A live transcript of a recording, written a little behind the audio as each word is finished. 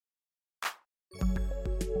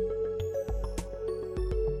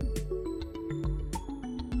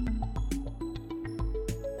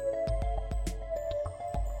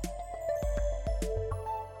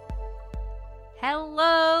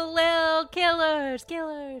Hello, Lil Killers.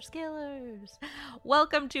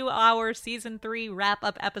 Welcome to our Season 3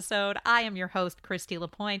 wrap-up episode. I am your host, Christy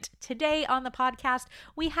LaPointe. Today on the podcast,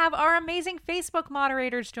 we have our amazing Facebook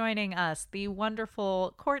moderators joining us. The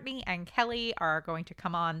wonderful Courtney and Kelley are going to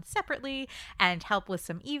come on separately and help with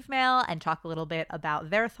some Eve mail and talk a little bit about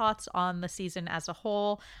their thoughts on the season as a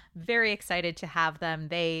whole. Very excited to have them.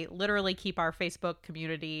 They literally keep our Facebook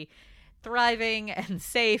community thriving and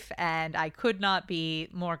safe, and I could not be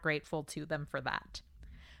more grateful to them for that.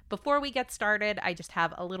 Before we get started, I just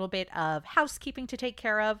have a little bit of housekeeping to take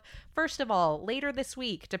care of. First of all, later this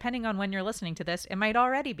week, depending on when you're listening to this, it might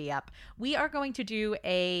already be up. We are going to do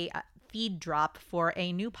a feed drop for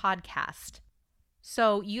a new podcast.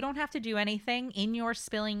 So you don't have to do anything in your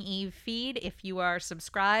Spilling Eve feed. If you are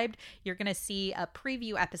subscribed, you're going to see a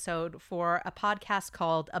preview episode for a podcast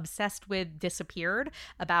called Obsessed with Disappeared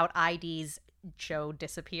about ID's show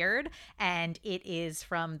Disappeared, and it is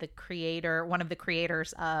from the creator, one of the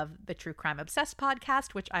creators of the True Crime Obsessed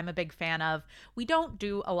podcast, which I'm a big fan of. We don't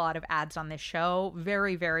do a lot of ads on this show,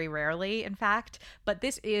 very, very rarely, in fact, but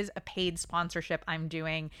this is a paid sponsorship I'm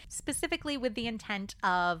doing specifically with the intent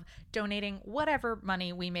of donating whatever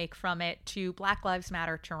money we make from it to Black Lives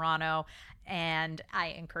Matter Toronto. And I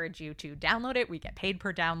encourage you to download it. We get paid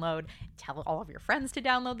per download. Tell all of your friends to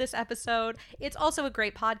download this episode. It's also a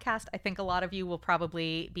great podcast. I think a lot of you will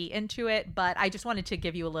probably be into it, but I just wanted to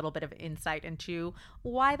give you a little bit of insight into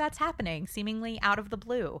why that's happening, seemingly out of the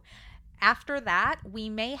blue. After that, we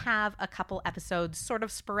may have a couple episodes sort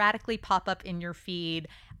of sporadically pop up in your feed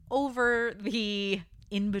over the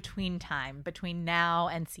in-between time, between now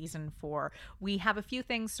and season 4. We have a few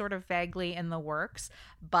things sort of vaguely in the works,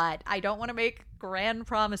 but I don't want to make grand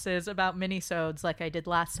promises about minisodes like I did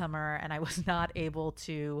last summer and I was not able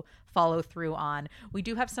to follow through on. We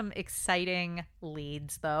do have some exciting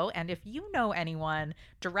leads though, and if you know anyone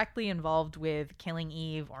directly involved with Killing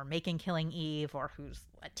Eve or making Killing Eve, or who's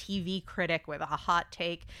a TV critic with a hot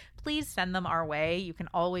take, please send them our way. You can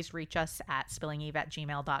always reach us at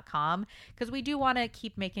spillingeve@gmail.com because we do want to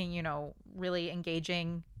keep making, really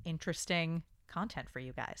engaging, interesting content for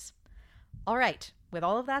you guys. All right, with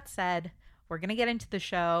all of that said, we're going to get into the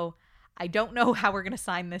show. I don't know how we're going to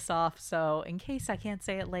sign this off, so in case I can't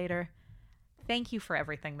say it later, thank you for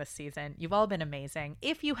everything this season. You've all been amazing.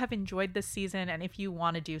 If you have enjoyed this season and if you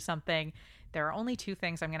want to do something, there are only 2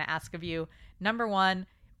 things I'm going to ask of you. Number 1,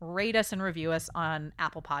 rate us and review us on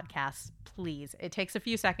Apple Podcasts, please. It takes a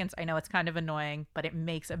few seconds. I know it's kind of annoying, but it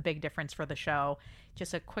makes a big difference for the show.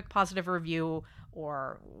 Just a quick positive review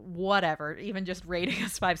or whatever, even just rating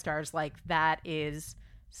us 5 stars, like that is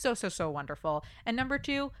so wonderful. And number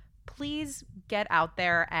 2, please get out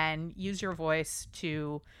there and use your voice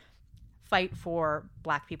to fight for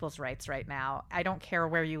Black people's rights right now. I don't care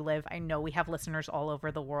where you live. I know we have listeners all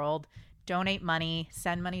over the world. Donate money,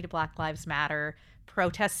 send money to Black Lives Matter,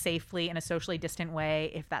 protest safely in a socially distant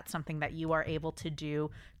way if that's something that you are able to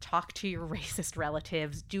do. Talk to your racist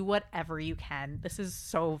relatives. Do whatever you can. This is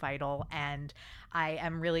so vital, and I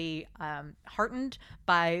am really heartened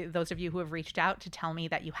by those of you who have reached out to tell me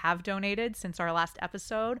that you have donated since our last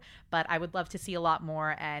episode, but I would love to see a lot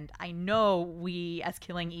more, and I know we as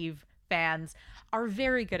Killing Eve fans are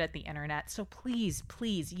very good at the internet, so please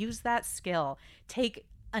use that skill. Take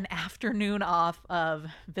an afternoon off of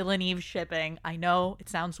Villain Eve shipping. I know it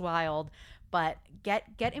sounds wild, but get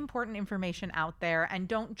important information out there, and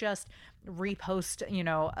don't just repost,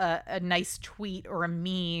 a nice tweet or a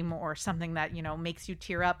meme or something that, makes you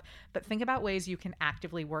tear up, but think about ways you can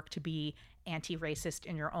actively work to be anti-racist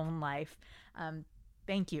in your own life.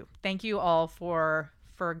 Thank you all for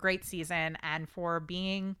a great season and for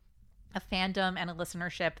being a fandom and a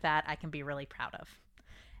listenership that I can be really proud of.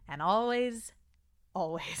 And always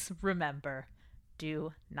remember,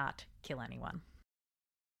 do not kill anyone.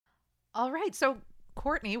 All right. So,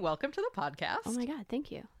 Courtney, welcome to the podcast. Oh my God.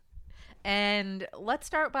 Thank you. And let's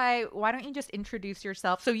start by, why don't you just introduce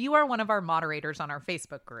yourself? So you are one of our moderators on our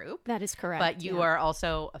Facebook group. That is correct. But you are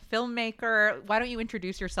also a filmmaker. Why don't you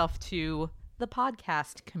introduce yourself to the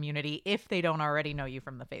podcast community if they don't already know you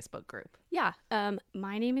from the Facebook group? Yeah.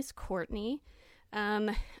 My name is Courtney.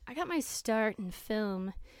 I got my start in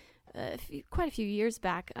film quite a few years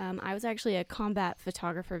back. I was actually a combat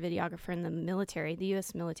photographer, videographer in the military, the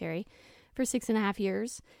U.S. military, for 6.5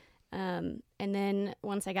 years. And then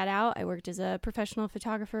once I got out, I worked as a professional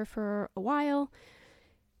photographer for a while.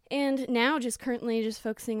 And now currently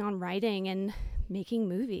focusing on writing and making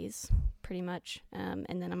movies, pretty much. And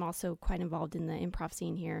then I'm also quite involved in the improv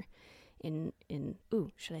scene here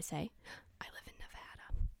should I say? I live in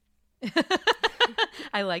Nevada.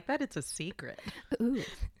 I like that it's a secret. Ooh.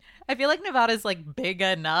 I feel like Nevada's like big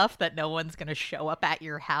enough that no one's going to show up at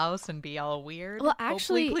your house and be all weird. Well, Hopefully,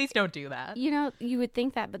 actually, please don't do that. You know, you would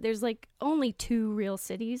think that, but there's like only 2 real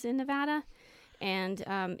cities in Nevada. And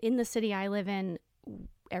in the city I live in,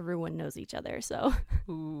 everyone knows each other. So,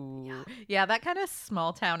 Ooh. Yeah, that kind of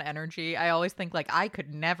small town energy. I always think like I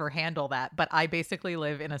could never handle that, but I basically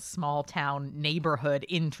live in a small town neighborhood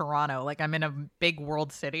in Toronto. Like I'm in a big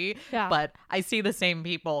world city, yeah. but I see the same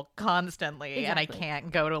people constantly and I Exactly.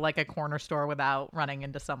 can't go to like a corner store without running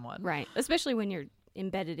into someone. Right. Especially when you're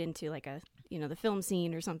embedded into like the film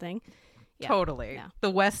scene or something. Yeah. Totally. Yeah. The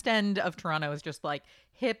West End of Toronto is just like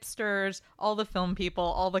hipsters, all the film people,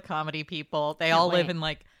 all the comedy people. They all live wait. in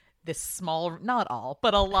like this small, not all,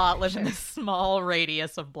 but a lot live in this small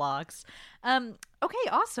radius of blocks. Okay,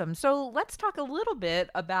 awesome. So let's talk a little bit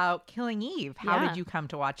about Killing Eve. How Yeah. did you come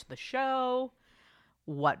to watch the show?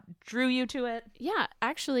 What drew you to it? Yeah,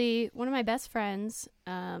 actually, one of my best friends,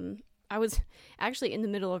 I was actually in the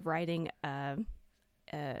middle of writing a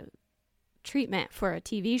treatment for a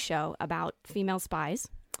TV show about female spies.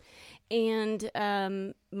 And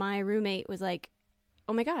my roommate was like,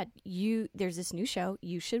 oh my God, there's this new show.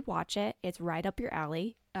 You should watch it. It's right up your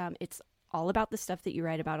alley. It's all about the stuff that you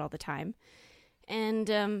write about all the time. And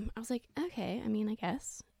I was like, okay, I mean, I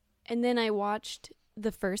guess. And then I watched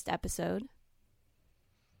the first episode.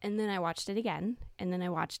 And then I watched it again. And then I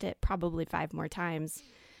watched it probably 5 more times.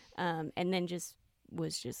 And then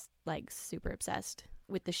was just like super obsessed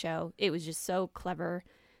with the show. It was just so clever.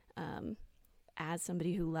 As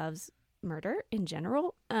somebody who loves murder in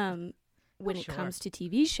general, when it comes to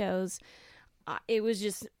TV shows, it was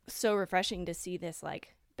just so refreshing to see this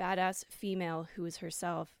like badass female who was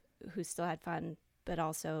herself, who still had fun, but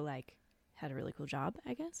also like had a really cool job,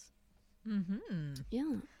 I guess. Mm-hmm.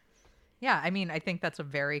 Yeah. Yeah, I mean, I think that's a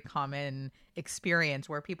very common experience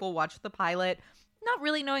where people watch the pilot not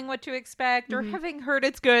really knowing what to expect or having heard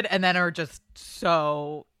it's good and then are just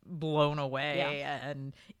so blown away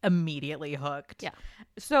and immediately hooked. Yeah.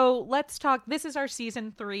 So let's talk. This is our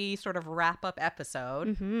season 3 sort of wrap up episode.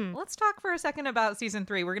 Mm-hmm. Let's talk for a second about season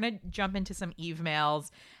 3. We're going to jump into some Eve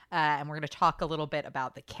mails and we're going to talk a little bit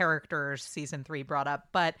about the characters season 3 brought up.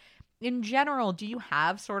 But in general, do you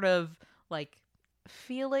have sort of like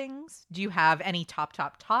feelings? Do you have any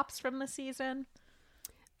tops from the season?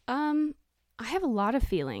 I have a lot of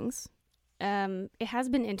feelings. It has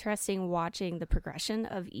been interesting watching the progression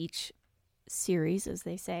of each series, as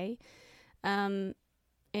they say. And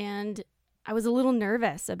I was a little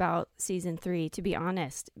nervous about season 3, to be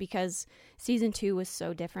honest, because season 2 was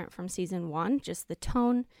so different from season 1, just the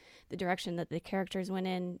tone, the direction that the characters went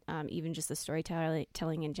in, even just the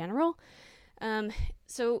storytelling in general.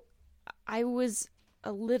 So I was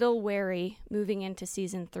a little wary moving into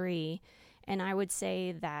season 3, and I would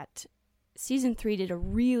say that season 3 did a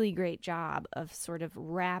really great job of sort of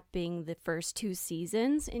wrapping the first 2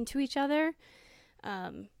 seasons into each other,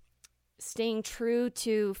 staying true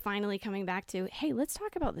to finally coming back to, hey, let's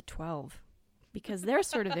talk about the 12, because they're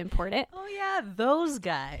sort of important. Oh, yeah, those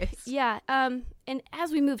guys. Yeah, and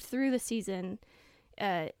as we moved through the season,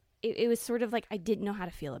 it was sort of like I didn't know how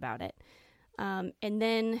to feel about it. And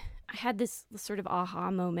then I had this sort of aha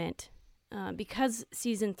moment, because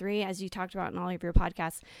season 3, as you talked about in all of your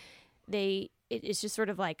podcasts, it's just sort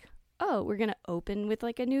of like, oh, we're going to open with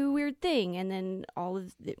like a new weird thing. And then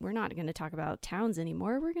we're not going to talk about towns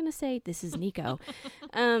anymore. We're going to say, this is Nico.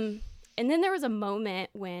 And then there was a moment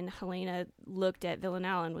when Helena looked at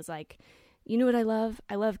Villanelle and was like, you know what I love?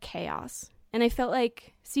 I love chaos. And I felt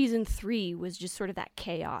like season 3 was just sort of that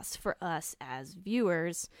chaos for us as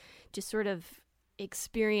viewers, just sort of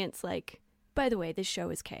experience like, by the way, this show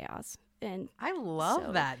is chaos. And I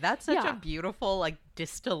love that. That's such a beautiful like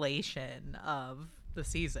distillation of the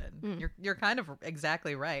season. You're kind of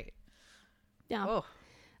exactly right. Yeah.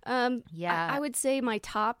 Oh. Yeah. I would say my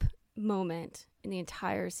top moment in the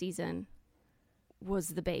entire season was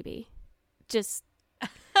the baby. Just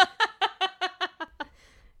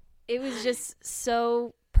it was just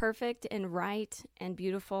so perfect and right and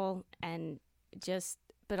beautiful and just,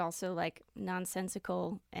 but also like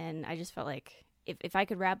nonsensical. And I just felt like if I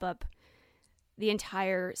could wrap up the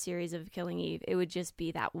entire series of Killing Eve, it would just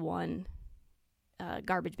be that one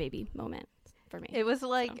garbage baby moment for me. It was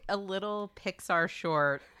like a little Pixar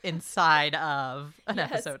short inside of an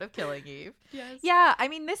episode of Killing Eve. Yes. Yeah, I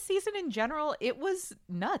mean, this season in general, it was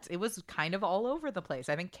nuts. It was kind of all over the place.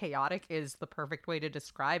 I think chaotic is the perfect way to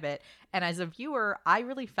describe it. And as a viewer, I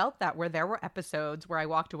really felt that, where there were episodes where I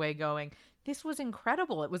walked away going, this was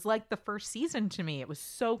incredible. It was like the first season to me. It was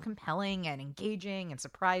so compelling and engaging and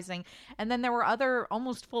surprising. And then there were other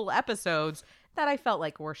almost full episodes that I felt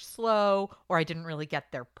like were slow, or I didn't really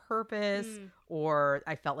get their purpose, or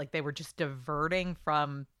I felt like they were just diverting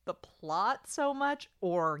from the plot so much,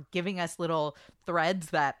 or giving us little threads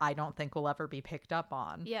that I don't think will ever be picked up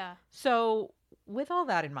on. Yeah. So with all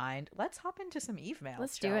that in mind, let's hop into some emails.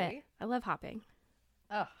 Let's do it. I love hopping.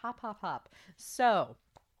 Oh, hop. So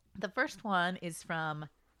the first one is from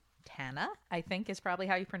Tana, I think is probably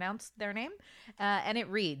how you pronounce their name. And it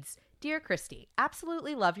reads, Dear Christy,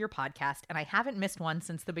 absolutely love your podcast, and I haven't missed one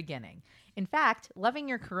since the beginning. In fact, loving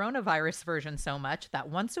your coronavirus version so much that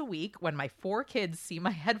once a week, when my 4 kids see my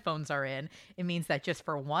headphones are in, it means that just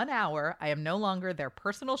for 1 hour, I am no longer their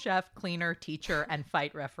personal chef, cleaner, teacher, and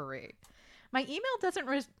fight referee. My email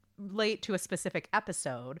doesn't relate to a specific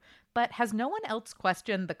episode, but has no one else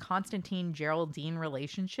questioned the Constantine-Geraldine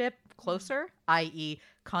relationship closer, i.e.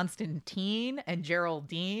 Constantine and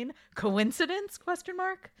Geraldine? Coincidence? ?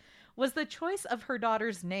 Was the choice of her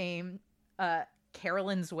daughter's name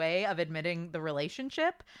Carolyn's way of admitting the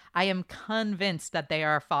relationship? I am convinced that they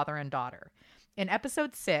are father and daughter. In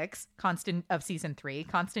episode 6 of season 3,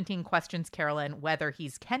 Constantine questions Carolyn whether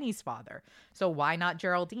he's Kenny's father. So why not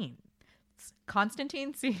Geraldine?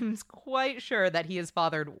 Constantine seems quite sure that he has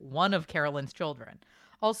fathered one of Carolyn's children.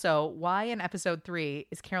 Also, why in episode 3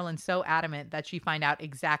 is Carolyn so adamant that she find out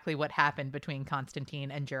exactly what happened between Constantine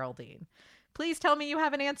and Geraldine? Please tell me you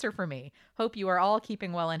have an answer for me. Hope you are all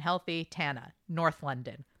keeping well and healthy. Tana, North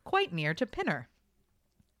London, quite near to Pinner.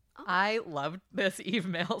 Oh. I loved this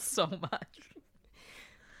email so much.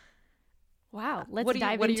 Wow, let's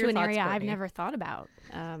dive into an area I've never thought about.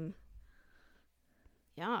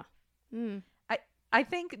 Yeah. I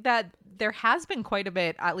think that there has been quite a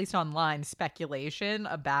bit, at least online, speculation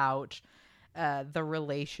about the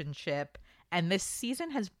relationship. And this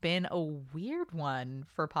season has been a weird one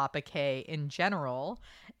for Papa K in general.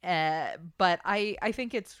 But I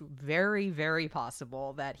think it's very, very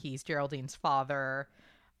possible that he's Geraldine's father.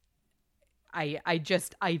 I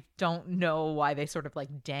don't know why they sort of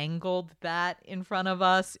like dangled that in front of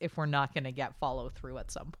us if we're not going to get follow through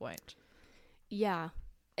at some point. Yeah.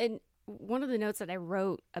 And one of the notes that I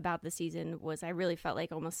wrote about the season was I really felt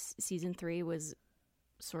like almost season 3 was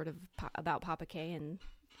sort of about Papa K and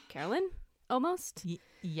Carolyn, almost.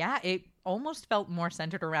 Yeah, it almost felt more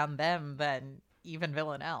centered around them than even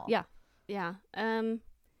Villanelle. Yeah.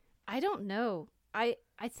 I don't know. I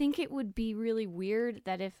think it would be really weird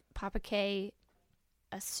that if Papa K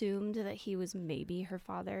assumed that he was maybe her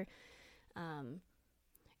father, and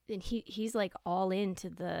he's like all into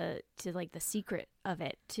the secret of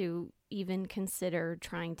it, to even consider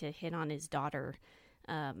trying to hit on his daughter.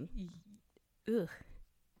 Ugh.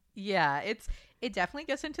 Yeah, it definitely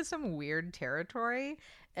gets into some weird territory,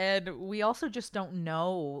 and we also just don't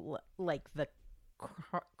know like the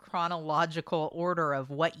chronological order of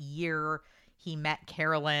what year he met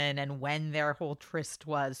Carolyn and when their whole tryst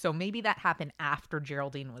was. So maybe that happened after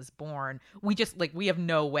Geraldine was born. We have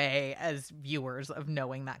no way as viewers of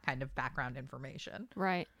knowing that kind of background information.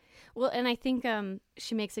 Right. Well, and I think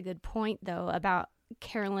she makes a good point though about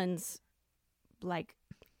Carolyn's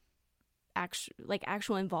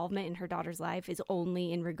actual involvement in her daughter's life is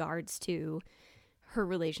only in regards to her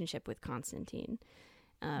relationship with Constantine.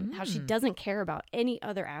 How she doesn't care about any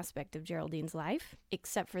other aspect of Geraldine's life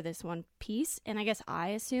except for this one piece. And I guess I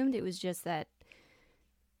assumed it was just that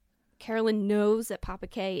Carolyn knows that Papa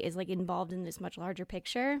K is like involved in this much larger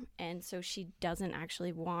picture, and so she doesn't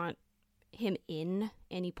actually want him in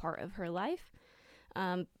any part of her life.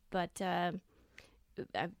 Yeah,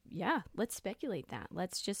 let's speculate that.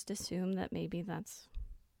 Let's just assume that maybe that's...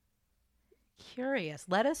 Curious.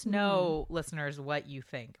 Let us know, listeners, what you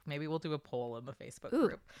think. Maybe we'll do a poll in the Facebook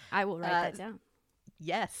group. I will write that down.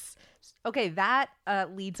 Yes. Okay, that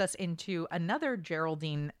leads us into another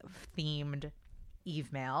Geraldine-themed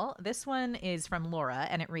email. This one is from Laura,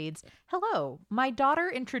 and it reads, Hello, my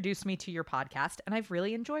daughter introduced me to your podcast, and I've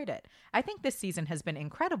really enjoyed it. I think this season has been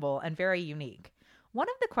incredible and very unique. One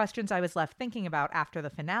of the questions I was left thinking about after the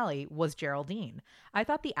finale was Geraldine. I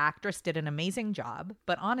thought the actress did an amazing job,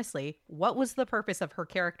 but honestly, what was the purpose of her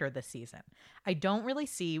character this season? I don't really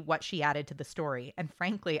see what she added to the story, and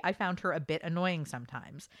frankly, I found her a bit annoying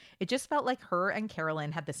sometimes. It just felt like her and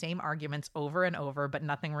Carolyn had the same arguments over and over, but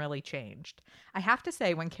nothing really changed. I have to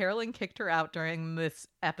say, when Carolyn kicked her out during this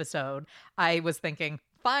episode, I was thinking,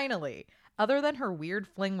 finally! Other than her weird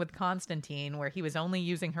fling with Constantine, where he was only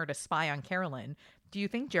using her to spy on Carolyn, do you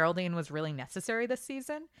think Geraldine was really necessary this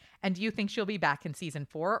season? And do you think she'll be back in season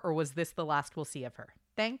 4, or was this the last we'll see of her?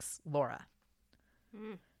 Thanks, Laura.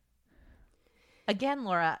 Again,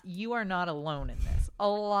 Laura, you are not alone in this. a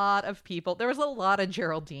lot of people. There was a lot of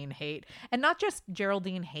Geraldine hate. And not just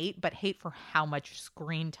Geraldine hate, but hate for how much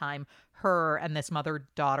screen time her and this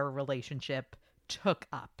mother-daughter relationship took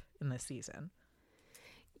up in this season.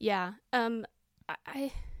 Yeah.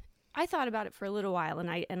 I thought about it for a little while, and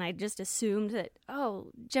I just assumed that, oh,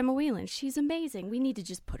 Gemma Whelan, she's amazing. We need to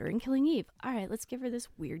just put her in Killing Eve. All right, let's give her this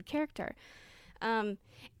weird character. And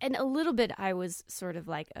a little bit I was sort of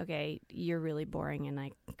like, okay, you're really boring and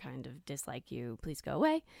I kind of dislike you. Please go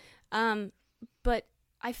away. But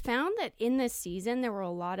I found that in this season there were a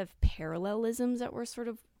lot of parallelisms that were sort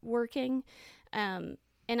of working. And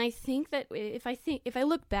I think that if I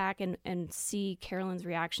look back and see Carolyn's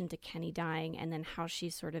reaction to Kenny dying and then how she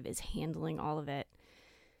sort of is handling all of it,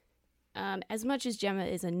 as much as Gemma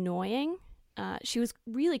is annoying, she was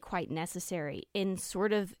really quite necessary in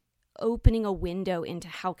sort of opening a window into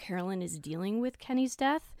how Carolyn is dealing with Kenny's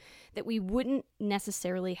death that we wouldn't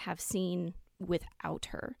necessarily have seen without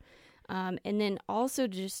her. And then also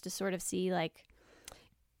just to sort of see, like,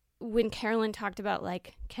 when Carolyn talked about,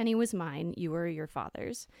 like, Kenny was mine, you were your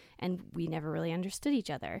father's, and we never really understood each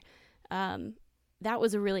other. That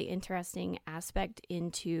was a really interesting aspect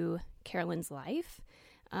into Carolyn's life.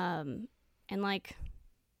 And, like,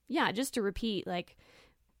 yeah, just to repeat, like,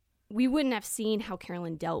 we wouldn't have seen how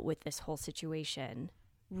Carolyn dealt with this whole situation,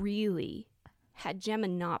 really, had Gemma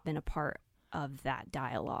not been a part of that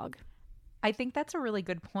dialogue. I think that's a really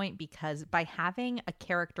good point, because by having a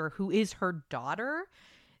character who is her daughter,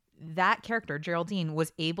 that character, Geraldine,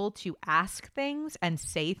 was able to ask things and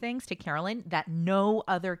say things to Carolyn that no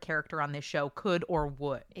other character on this show could or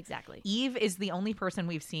would. Exactly. Eve is the only person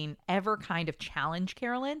we've seen ever kind of challenge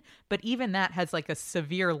Carolyn, but even that has like a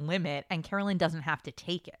severe limit, and Carolyn doesn't have to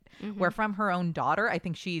take it. Mm-hmm. Where from her own daughter, I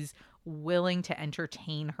think she's willing to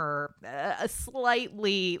entertain her a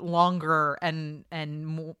slightly longer and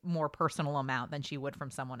more personal amount than she would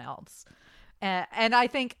from someone else. And I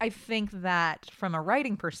think that from a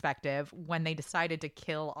writing perspective, when they decided to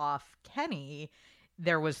kill off Kenny,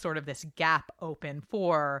 there was sort of this gap open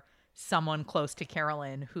for someone close to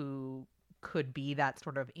Carolyn who could be that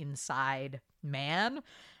sort of inside man.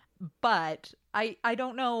 But I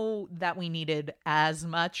don't know that we needed as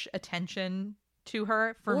much attention to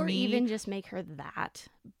her. For me, or even just make her that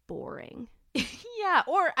boring. Yeah,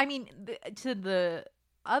 or I mean, to the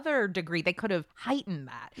other degree, they could have heightened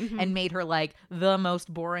that and made her like the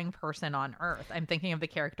most boring person on earth. I'm thinking of the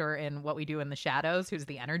character in What We Do in the Shadows, who's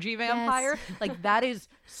the energy vampire. Yes. Like, that is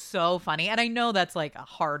so funny. And I know that's like a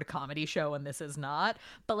hard comedy show and this is not,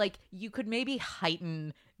 but like, you could maybe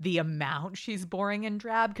heighten the amount she's boring and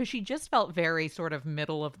drab, because she just felt very sort of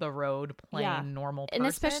middle of the road, plain normal person. And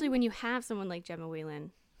especially when you have someone like Gemma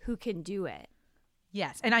Whelan who can do it.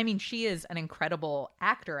 Yes. And I mean, she is an incredible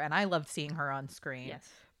actor, and I loved seeing her on screen. Yes.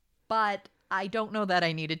 But I don't know that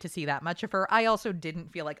I needed to see that much of her. I also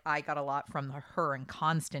didn't feel like I got a lot from her and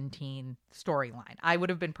Constantine storyline. I would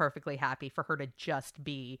have been perfectly happy for her to just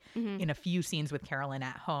be in a few scenes with Carolyn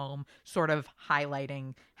at home, sort of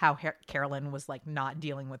highlighting how Carolyn was like not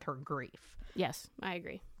dealing with her grief. Yes, I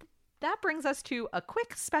agree. That brings us to a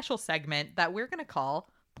quick special segment that we're going to call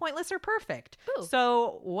Pointless or Perfect. Ooh.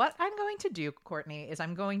 So what I'm going to do, Courtney, is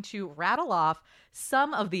I'm going to rattle off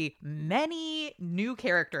some of the many new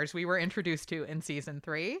characters we were introduced to in season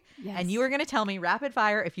 3. Yes. And you are going to tell me rapid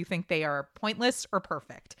fire if you think they are pointless or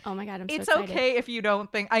perfect. Oh my God, I'm so excited. It's okay if you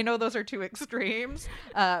don't think. I know those are two extremes,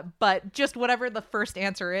 but just whatever the first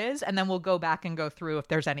answer is, and then we'll go back and go through if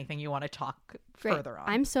there's anything you want to talk further on.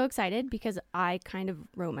 I'm so excited because I kind of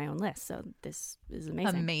wrote my own list, so this is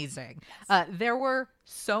amazing. Amazing. There were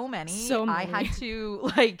so many. I had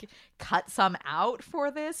to like cut some out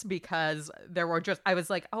for this because there were I was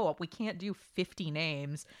like, oh, we can't do 50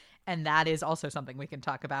 names. And that is also something we can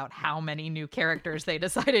talk about, how many new characters they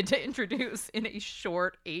decided to introduce in a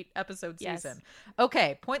short 8-episode season. Yes.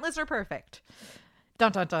 Okay, pointless or perfect?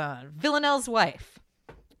 Dun dun dun. Villanelle's wife.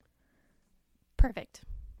 Perfect.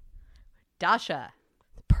 Dasha.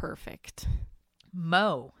 Perfect.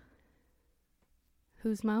 Mo.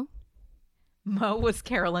 Who's Mo? Mo was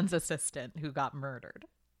Carolyn's assistant who got murdered.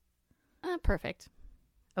 Perfect.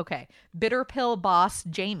 Okay. Bitter pill boss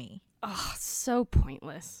Jamie. Oh, so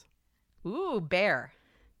pointless. Ooh, Bear.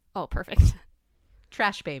 Oh, perfect.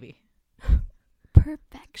 Trash baby.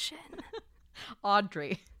 Perfection.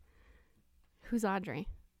 Audrey. Who's Audrey?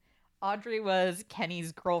 Audrey was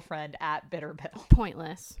Kenny's girlfriend at Bitter Pill.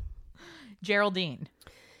 Pointless. Geraldine.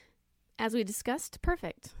 As we discussed,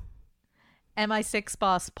 perfect. MI6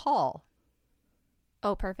 boss Paul.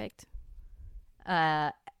 Oh, perfect.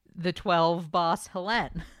 The 12 boss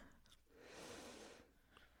Helene.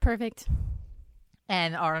 Perfect.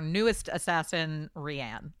 And our newest assassin,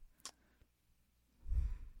 Rianne.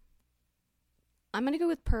 I'm going to go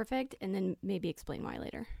with perfect and then maybe explain why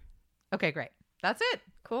later. Okay, great. That's it.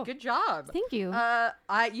 Cool. Good job. Thank you.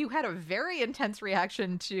 You had a very intense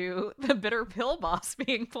reaction to the bitter pill boss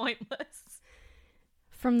being pointless.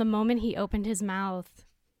 From the moment he opened his mouth,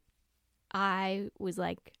 I was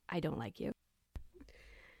like, I don't like you.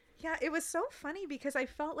 Yeah, it was so funny because I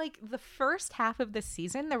felt like the first half of the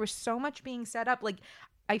season, there was so much being set up. Like,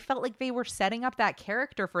 I felt like they were setting up that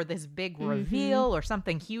character for this big reveal or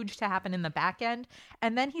something huge to happen in the back end.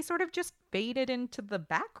 And then he sort of just faded into the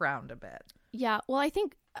background a bit. Yeah, well, I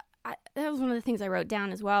think that was one of the things I wrote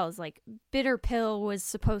down as well, is like Bitter Pill was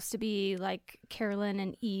supposed to be like Carolyn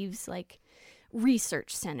and Eve's like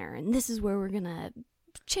research center. And this is where we're going to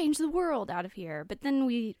change the world out of here. But then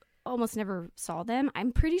we almost never saw them.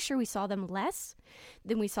 I'm pretty sure we saw them less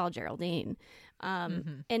than we saw Geraldine.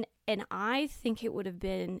 And I think it would have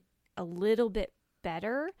been a little bit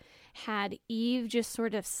better had Eve just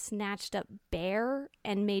sort of snatched up Bear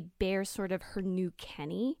and made Bear sort of her new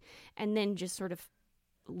Kenny, and then just sort of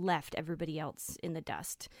left everybody else in the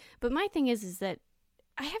dust. But my thing is that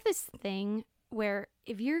I have this thing where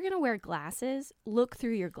if you're going to wear glasses, look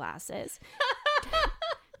through your glasses.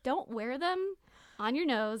 Don't wear them on your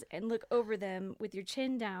nose and look over them with your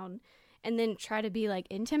chin down and then try to be like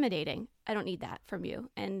intimidating. I don't need that from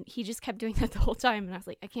you. And he just kept doing that the whole time. And I was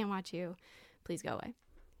like, I can't watch you. Please go away.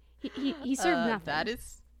 He served nothing. That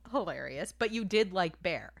is hilarious. But you did like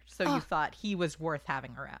Bear. So you thought he was worth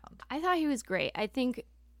having around. I thought he was great. I think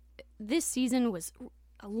this season was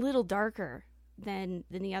a little darker than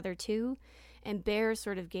the other two. And Bear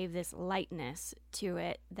sort of gave this lightness to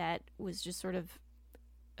it that was just sort of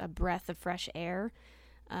a breath of fresh air.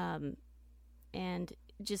 And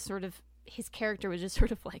just sort of his character was just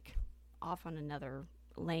sort of like off on another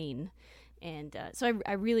lane. And so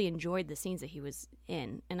I really enjoyed the scenes that he was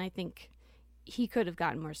in. And I think he could have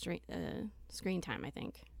gotten more screen time, I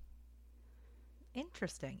think.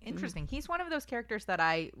 Interesting. He's one of those characters that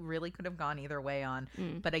I really could have gone either way on,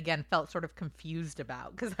 but again, felt sort of confused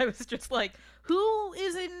about because I was just like,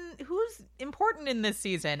 who's important in this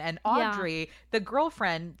season? And Audrey, the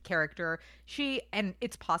girlfriend character, and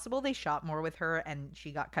it's possible they shot more with her and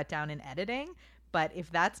she got cut down in editing. But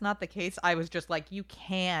if that's not the case, I was just like, you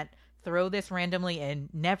can't throw this randomly in,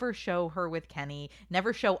 never show her with Kenny,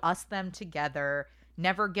 never show us them together,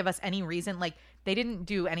 never give us any reason. Like, they didn't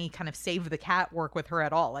do any kind of save the cat work with her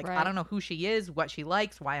at all. Like, right. I don't know who she is, what she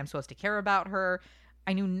likes, why I'm supposed to care about her.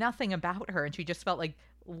 I knew nothing about her, and she just felt like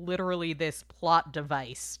literally this plot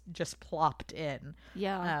device just plopped in.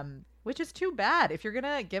 Yeah. Which is too bad. If you're going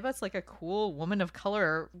to give us like a cool woman of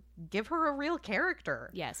color, give her a real character.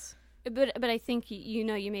 Yes. But I think, you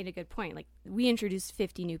made a good point. Like, we introduced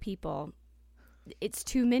 50 new people. It's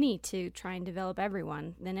too many to try and develop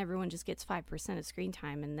everyone. Then everyone just gets 5% of screen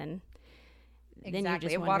time, and then you're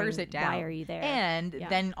just it waters it down. Why are you there? And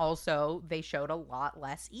then also they showed a lot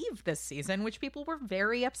less Eve this season, which people were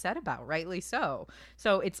very upset about, rightly so.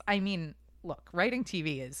 So look, writing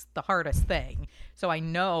TV is the hardest thing. So I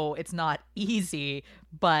know it's not easy,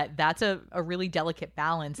 but that's a really delicate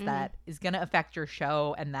balance that is going to affect your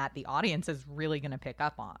show and that the audience is really going to pick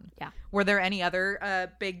up on. Yeah. Were there any other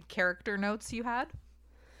big character notes you had?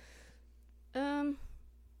 No.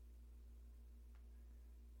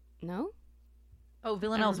 Oh,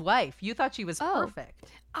 Villanelle's wife. You thought she was perfect.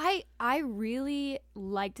 I really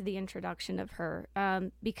liked the introduction of her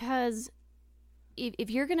because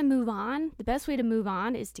if you're going to move on, the best way to move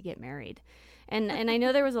on is to get married. And I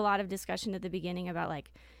know there was a lot of discussion at the beginning about,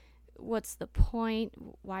 like, what's the point?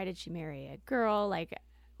 Why did she marry a girl? Like,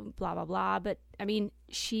 blah, blah, blah. But, I mean,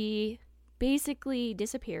 she basically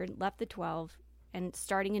disappeared, left the 12, and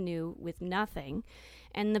starting anew with nothing.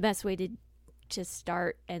 And the best way to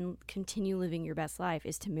start and continue living your best life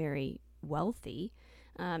is to marry wealthy.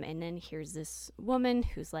 And then here's this woman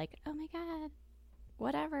who's like, oh, my God.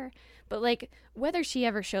 Whatever. But like, whether she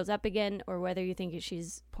ever shows up again or whether you think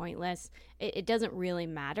she's pointless, it doesn't really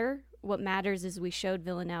matter. What matters is we showed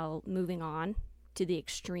Villanelle moving on to the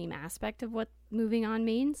extreme aspect of what moving on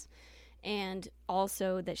means, and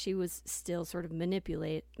also that she was still sort of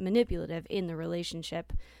manipulative in the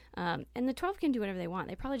relationship. And the 12 can do whatever they want.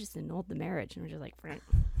 They probably just annulled the marriage and were just like, Frank.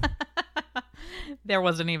 There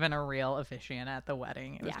wasn't even a real officiant at the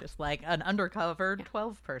wedding. It was just like an undercover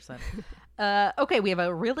 12 person. Okay, we have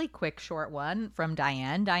a really quick short one from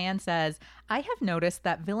Diane. Diane says, I have noticed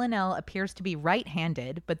that Villanelle appears to be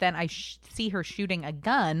right-handed, but then I see her shooting a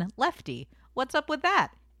gun lefty. What's up with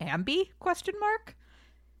that? Ambi? Question mark.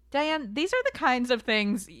 Diane, these are the kinds of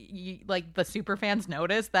things like the super fans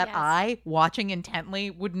notice that Yes. I, watching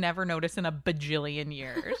intently, would never notice in a bajillion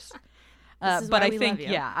years. This is But why I we think, love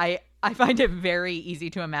you. yeah, I find it very easy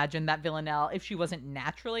to imagine that Villanelle, if she wasn't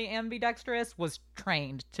naturally ambidextrous, was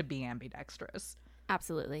trained to be ambidextrous.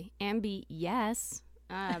 Absolutely. Ambi, yes.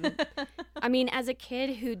 I mean, as a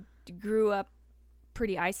kid who grew up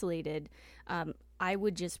pretty isolated, I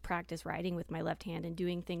would just practice writing with my left hand and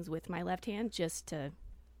doing things with my left hand just to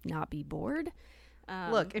not be bored.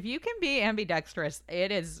 Look, if you can be ambidextrous,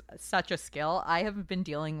 it is such a skill. I have been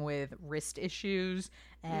dealing with wrist issues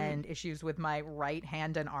and issues with my right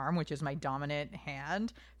hand and arm, which is my dominant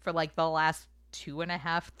hand, for like the last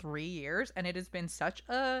 2.5, 3 years. And it has been such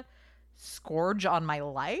a scourge on my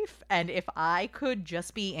life. And if I could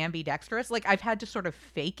just be ambidextrous, like I've had to sort of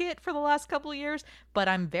fake it for the last couple of years, but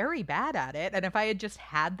I'm very bad at it. And if I had just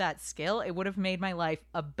had that skill, it would have made my life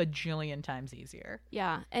a bajillion times easier.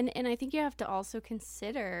 Yeah. And I think you have to also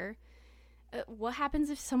consider what happens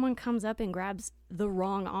if someone comes up and grabs the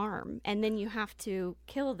wrong arm and then you have to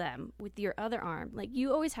kill them with your other arm. Like,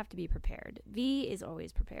 you always have to be prepared. V is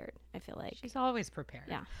always prepared, I feel like. She's always prepared.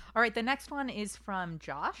 Yeah. All right, the next one is from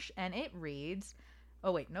Josh, and it reads,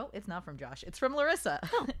 oh, wait, no, it's not from Josh. It's from Larissa.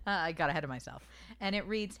 Oh. I got ahead of myself. And it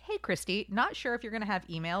reads, hey, Christy, not sure if you're going to have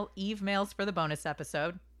Eve mails for the bonus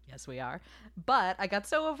episode. Yes, we are. But I got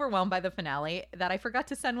so overwhelmed by the finale that I forgot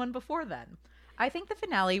to send one before then. I think the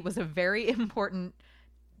finale was a very important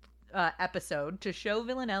episode to show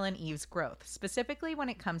Villanelle and Eve's growth, specifically when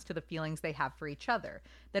it comes to the feelings they have for each other.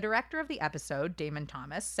 The director of the episode, Damon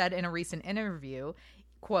Thomas, said in a recent interview,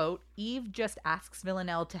 quote, Eve just asks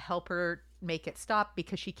Villanelle to help her make it stop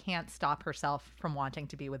because she can't stop herself from wanting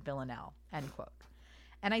to be with Villanelle, end quote.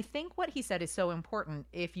 And I think what he said is so important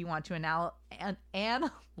if you want to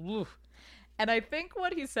And I think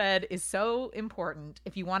what he said is so important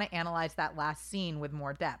if you want to analyze that last scene with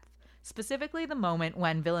more depth, specifically the moment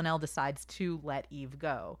when Villanelle decides to let Eve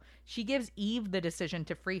go. She gives Eve the decision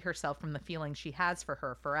to free herself from the feelings she has for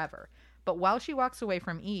her forever. But while she walks away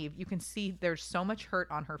from Eve, you can see there's so much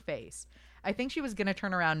hurt on her face. I think she was going to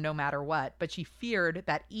turn around no matter what, but she feared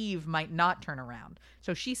that Eve might not turn around.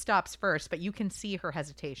 So she stops first, but you can see her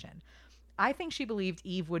hesitation. I think she believed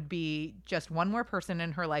Eve would be just one more person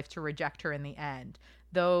in her life to reject her in the end,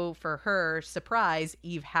 though for her surprise,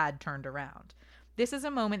 Eve had turned around. This is a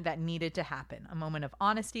moment that needed to happen, a moment of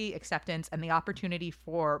honesty, acceptance, and the opportunity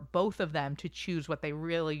for both of them to choose what they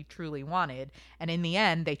really, truly wanted. And in the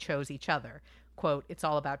end, they chose each other. Quote, it's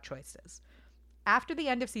all about choices. After the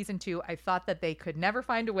end of season 2, I thought that they could never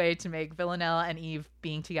find a way to make Villanelle and Eve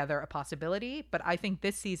being together a possibility, but I think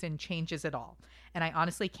this season changes it all. And I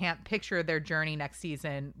honestly can't picture their journey next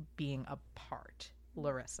season being apart.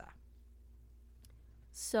 Larissa.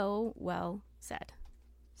 So well said.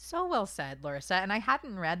 So well said, Larissa. And I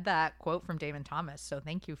hadn't read that quote from Damon Thomas, so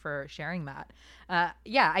thank you for sharing that.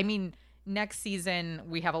 Yeah, I mean, next season,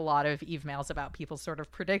 we have a lot of Eve mails about people's sort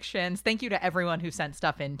of predictions. Thank you to everyone who sent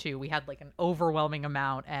stuff in, too. We had like an overwhelming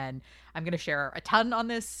amount, and I'm going to share a ton on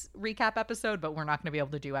this recap episode, but we're not going to be able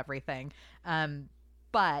to do everything.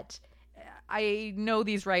 But I know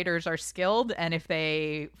these writers are skilled, and if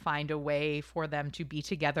they find a way for them to be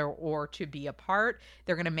together or to be apart,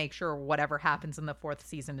 they're going to make sure whatever happens in the 4th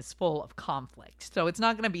season is full of conflict. So it's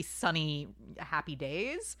not going to be sunny, happy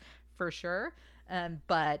days, for sure.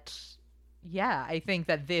 But yeah, I think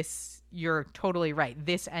that you're totally right.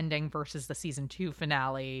 This ending versus the season 2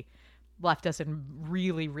 finale left us in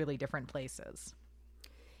really, really different places.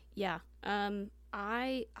 Yeah.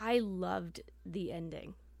 I loved the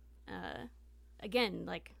ending. Again,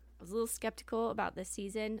 like, I was a little skeptical about this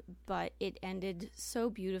season, but it ended so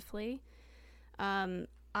beautifully. Their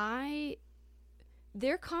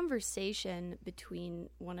conversation between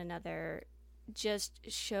one another just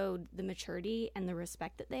showed the maturity and the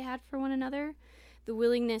respect that they had for one another, the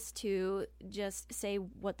willingness to just say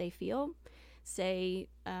what they feel, say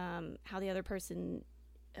how the other person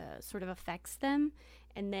sort of affects them.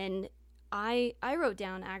 And then I wrote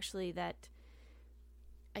down actually that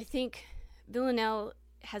I think Villanelle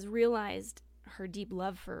has realized her deep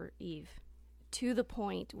love for Eve to the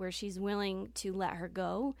point where she's willing to let her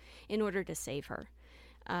go in order to save her.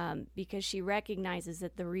 Because she recognizes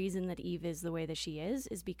that the reason that Eve is the way that she is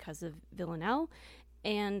because of Villanelle,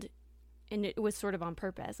 and it was sort of on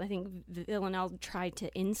purpose. I think Villanelle tried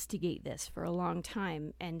to instigate this for a long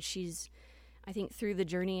time, and I think through the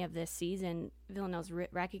journey of this season, Villanelle's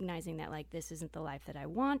recognizing that, like, this isn't the life that I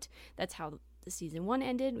want. That's how the season 1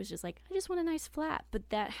 ended, was just like, I just want a nice flat.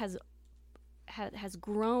 But that has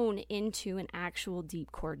grown into an actual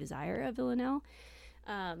deep core desire of Villanelle.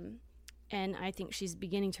 And I think she's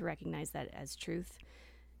beginning to recognize that as truth.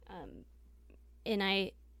 And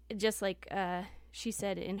I, just like she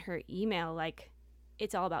said in her email, like,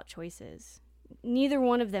 it's all about choices. Neither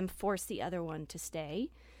one of them forced the other one to stay.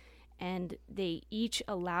 And they each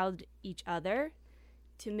allowed each other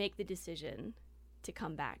to make the decision to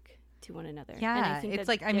come back to one another. Yeah, and I think it's that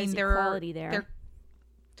like, I mean, equality there.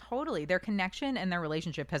 Totally. Their connection and their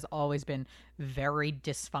relationship has always been very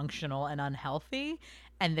dysfunctional and unhealthy.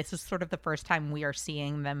 And this is sort of the first time we are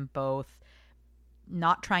seeing them both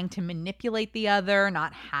not trying to manipulate the other,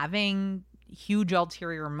 not having huge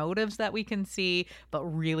ulterior motives that we can see, but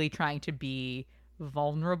really trying to be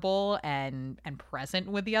vulnerable and present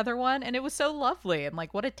with the other one. And it was so lovely. And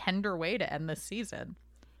like, what a tender way to end this season.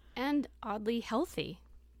 And oddly healthy.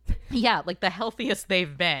 Yeah, like the healthiest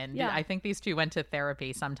they've been. Yeah. I think these two went to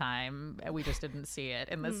therapy sometime. We just didn't see it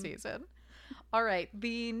in this season. All right,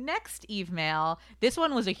 the next email. This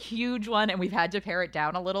one was a huge one, and we've had to pare it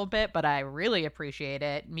down a little bit, but I really appreciate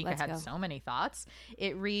it. Mika had so many thoughts.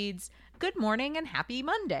 It reads, "Good morning and happy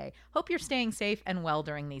Monday. Hope you're staying safe and well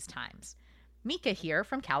during these times. Mika here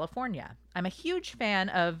from California. I'm a huge fan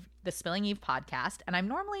of the Spilling Eve podcast, and I'm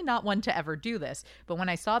normally not one to ever do this, but when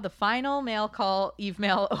I saw the final mail call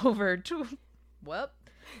email over to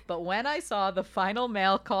But when I saw the final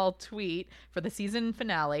mail call tweet for the season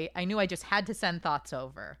finale, I knew I just had to send thoughts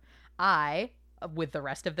over. I, with the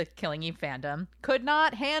rest of the Killing Eve fandom, could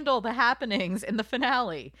not handle the happenings in the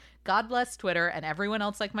finale. God bless Twitter and everyone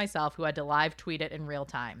else like myself who had to live tweet it in real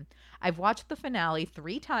time. I've watched the finale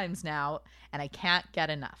 3 times now, and I can't get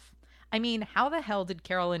enough. I mean, how the hell did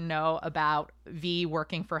Carolyn know about V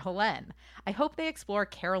working for Helene? I hope they explore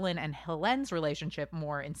Carolyn and Helene's relationship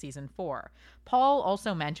more in season 4. Paul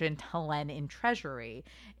also mentioned Helene in Treasury,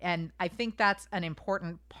 and I think that's an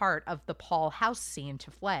important part of the Paul house scene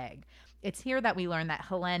to flag. It's here that we learn that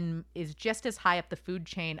Helene is just as high up the food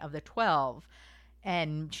chain of the 12,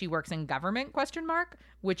 and she works in government,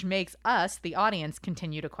 which makes us, the audience,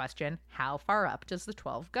 continue to question, how far up does the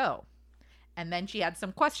 12 go? And then she had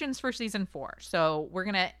some questions for season 4. So we're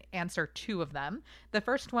going to answer 2 of them. The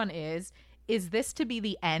first one is this to be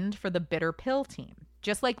the end for the Bitter Pill team?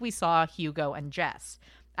 Just like we saw Hugo and Jess.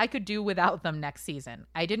 I could do without them next season.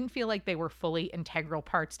 I didn't feel like they were fully integral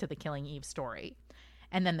parts to the Killing Eve story.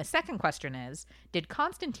 And then the second question is, did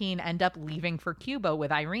Constantine end up leaving for Cuba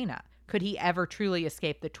with Irina? Could he ever truly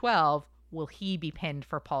escape the 12? Will he be pinned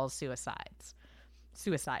for Paul's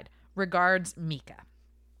suicide? Regards, Mika.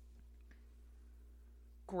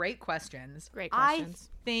 Great questions. I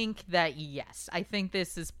think that, yes, I think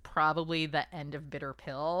this is probably the end of Bitter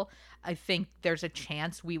Pill. I think there's a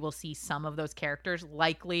chance we will see some of those characters,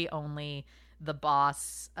 likely only the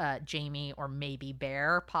boss, Jamie, or maybe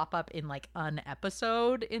Bear, pop up in like an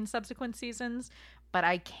episode in subsequent seasons. But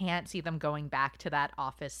I can't see them going back to that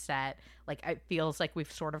office set. Like, it feels like we've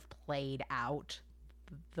sort of played out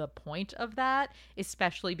the point of that,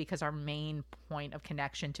 especially because our main point of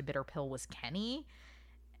connection to Bitter Pill was Kenny.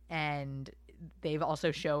 And they've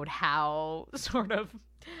also showed how sort of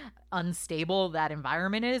unstable that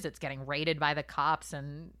environment is. It's getting raided by the cops,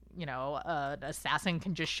 and, you know, an assassin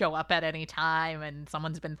can just show up at any time, and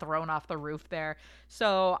someone's been thrown off the roof there.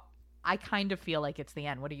 So I kind of feel like it's the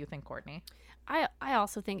end. What do you think, Courtney? I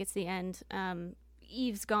also think it's the end.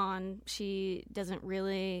 Eve's gone. She isn't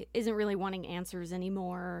really wanting answers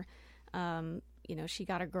anymore. You know, she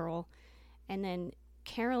got a girl. And then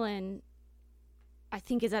Carolyn, I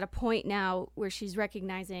think, is at a point now where she's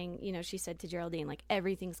recognizing, you know, she said to Geraldine, like,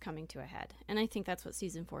 everything's coming to a head. And I think that's what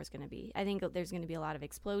season 4 is going to be. I think there's going to be a lot of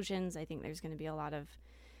explosions. I think there's going to be a lot of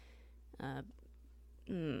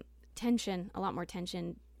tension, a lot more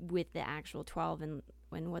tension with the actual 12 and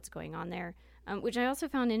what's going on there. Which I also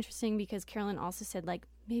found interesting because Carolyn also said, like,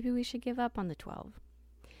 maybe we should give up on the 12.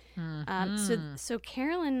 Mm-hmm. So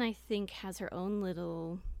Carolyn, I think, has her own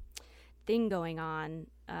little thing going on.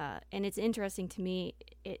 And it's interesting to me.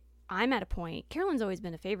 I'm at a point, Carolyn's always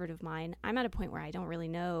been a favorite of mine. I'm at a point where I don't really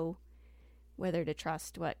know whether to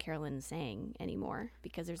trust what Carolyn's saying anymore,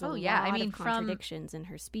 because there's a lot of contradictions in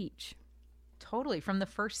her speech. Totally. From the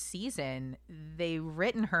first season, they've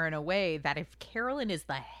written her in a way that if Carolyn is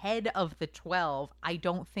the head of the 12, I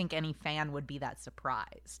don't think any fan would be that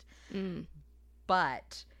surprised.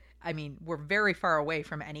 But, I mean, we're very far away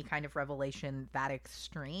from any kind of revelation that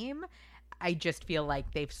extreme. I just feel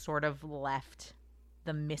like they've sort of left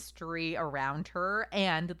the mystery around her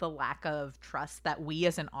and the lack of trust that we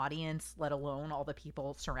as an audience, let alone all the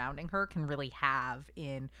people surrounding her, can really have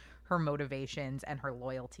in her motivations and her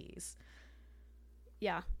loyalties.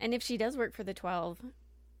 Yeah, and if she does work for the 12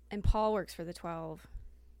 and Paul works for the 12,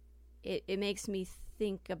 it makes me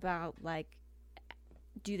think about, like,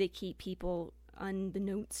 do they keep people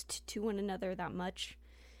unbeknownst to one another that much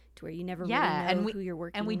to where you never really know who you're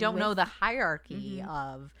working with? And we don't know the hierarchy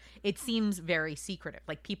of, it seems very secretive.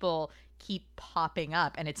 Like, people keep popping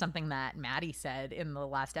up, and it's something that Maddie said in the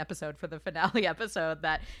last episode for the finale episode,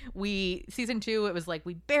 that season 2, it was like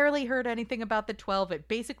we barely heard anything about the 12. It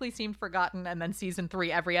basically seemed forgotten. And then season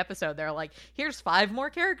 3, every episode they're like, here's 5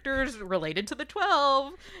 more characters related to the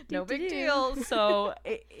 12. No big deal. So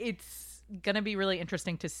it's gonna be really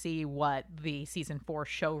interesting to see what the season 4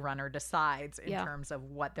 showrunner decides in terms of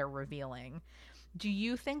what they're revealing. Do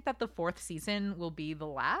you think that the 4th season will be the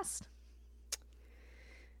last?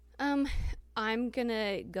 I'm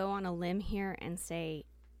gonna go on a limb here and say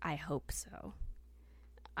I hope so.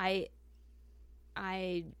 I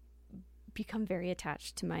become very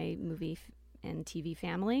attached to my movie and TV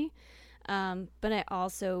family, but I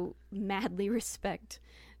also madly respect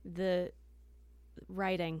the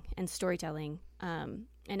writing and storytelling, and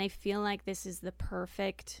I feel like this is the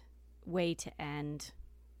perfect way to end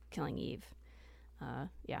Killing Eve.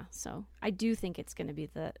 So I do think it's going to be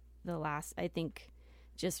the last. I think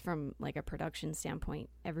just from like a production standpoint,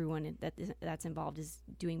 everyone that's involved is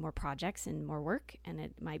doing more projects and more work, and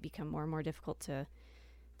it might become more and more difficult to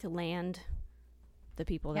land the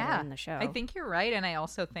people that are in the show. I think you're right, and I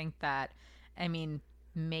also think that, I mean,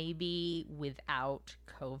 maybe without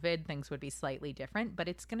COVID, things would be slightly different, but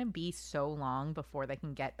it's going to be so long before they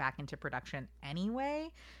can get back into production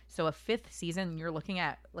anyway. So a 5th season, you're looking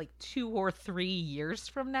at like 2 or 3 years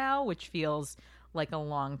from now, which feels like a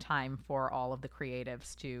long time for all of the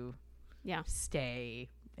creatives to stay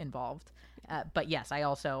involved. But yes,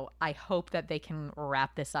 I hope that they can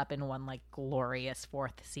wrap this up in one like glorious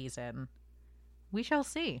 4th season. We shall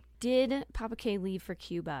see. Did Papa K leave for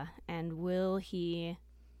Cuba, and will he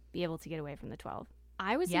be able to get away from the 12?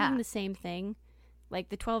 I was thinking the same thing. Like,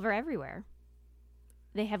 the 12 are everywhere.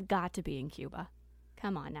 They have got to be in Cuba.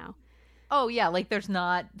 Come on now. Oh, yeah. Like, there's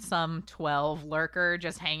not some 12 lurker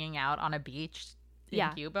just hanging out on a beach in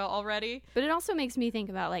Cuba already. But it also makes me think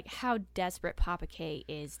about, like, how desperate Papa K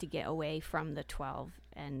is to get away from the 12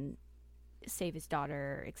 and save his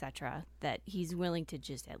daughter, etc., that he's willing to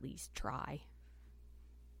just at least try.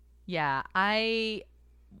 Yeah, I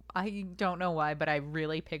don't know why, but I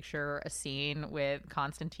really picture a scene with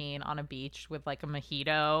Constantine on a beach with like a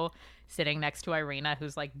mojito sitting next to Irina,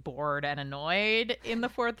 who's like bored and annoyed in the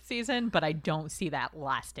 4th season, but I don't see that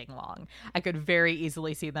lasting long. I could very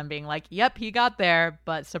easily see them being like, yep, he got there,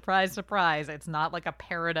 but surprise, surprise, it's not like a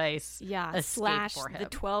paradise escape for him. The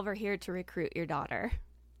 12 are here to recruit your daughter.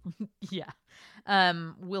 Yeah.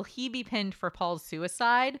 Will he be pinned for Paul's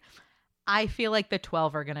suicide? I feel like the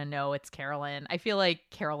 12 are going to know it's Carolyn. I feel like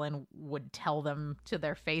Carolyn would tell them to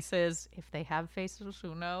their faces. If they have faces,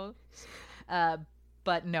 who knows?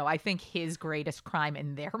 But no, I think his greatest crime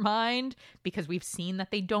in their mind, because we've seen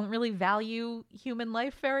that they don't really value human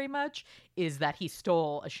life very much, is that he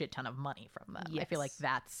stole a shit ton of money from them. Yes. I feel like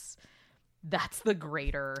that's the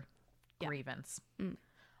greater grievance. Mm.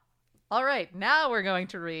 All right, now we're going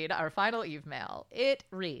to read our final email. It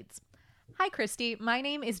reads, "Hi, Christy. My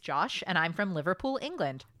name is Josh, and I'm from Liverpool,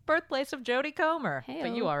 England, birthplace of Jodie Comer." Hey-o.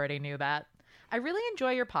 But you already knew that. "I really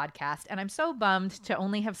enjoy your podcast, and I'm so bummed to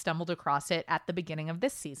only have stumbled across it at the beginning of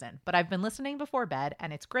this season. But I've been listening before bed,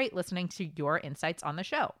 and it's great listening to your insights on the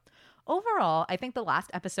show. Overall, I think the last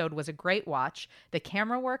episode was a great watch. The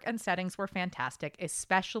camera work and settings were fantastic,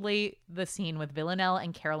 especially the scene with Villanelle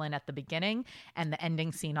and Carolyn at the beginning and the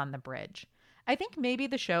ending scene on the bridge. I think maybe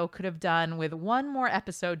the show could have done with one more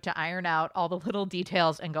episode to iron out all the little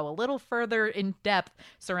details and go a little further in depth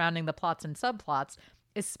surrounding the plots and subplots,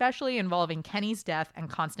 especially involving Kenny's death and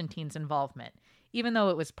Constantine's involvement, even though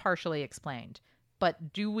it was partially explained.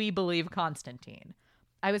 But do we believe Constantine?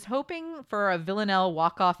 I was hoping for a Villanelle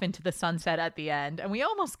walk off into the sunset at the end, and we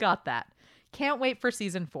almost got that. Can't wait for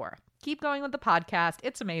season 4. Keep going with the podcast.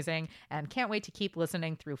 It's amazing, and can't wait to keep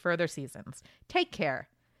listening through further seasons. Take care."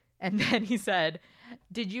 And then he said,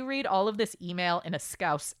 "Did you read all of this email in a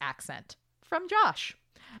Scouse accent?" From Josh.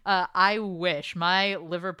 I wish. My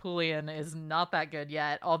Liverpoolian is not that good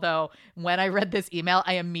yet. Although when I read this email,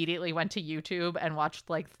 I immediately went to YouTube and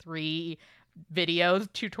watched like 3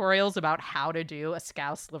 tutorials about how to do a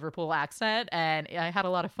Scouse Liverpool accent. And I had a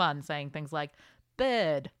lot of fun saying things like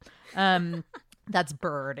bird. That's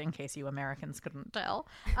bird, in case you Americans couldn't tell.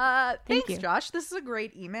 Thanks, Josh. This is a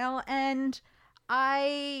great email. And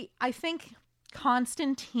I think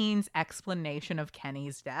Constantine's explanation of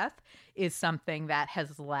Kenny's death is something that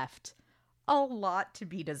has left a lot to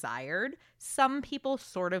be desired. Some people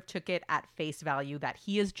sort of took it at face value that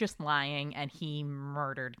he is just lying and he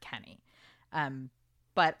murdered Kenny.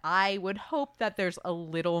 but I would hope that there's a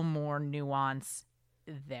little more nuance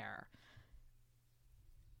there.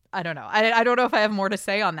 I don't know. I don't know if I have more to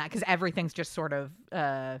say on that because everything's just sort of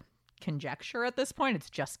conjecture at this point. It's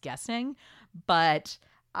just guessing. But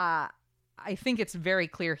I think it's very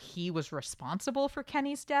clear he was responsible for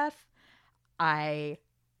Kenny's death.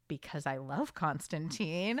 Because I love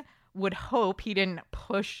Constantine, would hope he didn't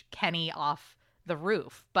push Kenny off the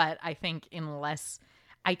roof. But I think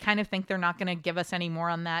I kind of think they're not going to give us any more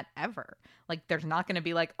on that ever. Like, there's not going to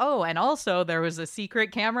be like, oh, and also there was a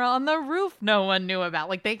secret camera on the roof no one knew about.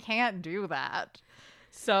 Like, they can't do that.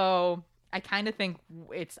 So I kind of think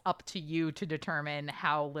it's up to you to determine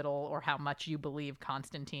how little or how much you believe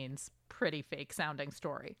Constantine's pretty fake sounding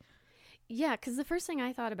story. Yeah, because the first thing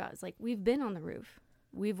I thought about is, like, we've been on the roof.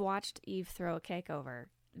 We've watched Eve throw a cake over.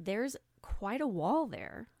 There's quite a wall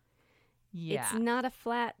there. Yeah. It's not a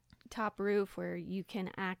flat top roof where you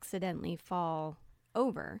can accidentally fall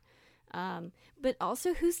over. But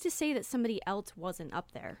also, who's to say that somebody else wasn't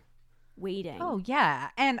up there waiting? Oh, yeah.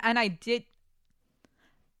 And I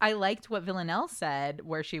liked what Villanelle said,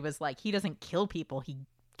 where she was like, he doesn't kill people. He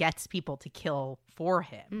gets people to kill for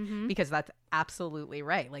him, because that's absolutely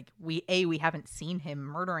right. Like, we haven't seen him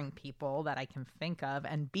murdering people that I can think of,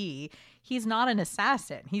 and B, he's not an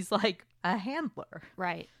assassin. He's like a handler.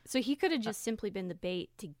 Right. So he could have just simply been the bait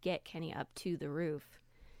to get Kenny up to the roof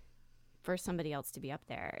for somebody else to be up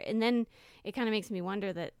there. And then it kind of makes me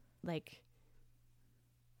wonder that, like,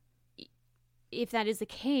 if that is the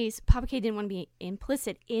case, Papa K didn't want to be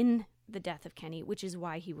implicit in the death of Kenny, which is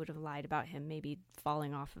why he would have lied about him maybe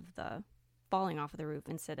falling off of the roof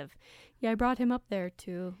instead of, I brought him up there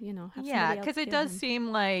to, have yeah, because it does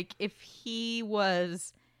seem like if he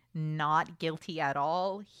was not guilty at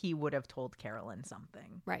all, he would have told Carolyn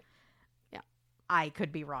something. Right. Yeah. I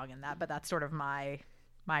could be wrong in that, but that's sort of my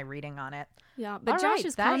reading on it. Yeah, but all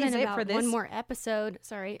Josh's right, comment about one more episode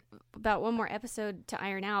to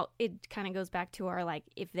iron out, it kind of goes back to our, like,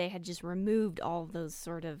 if they had just removed all those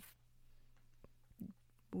sort of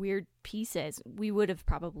weird pieces, we would have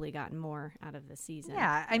probably gotten more out of the season.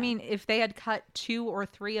 Yeah, I mean, if they had cut 2 or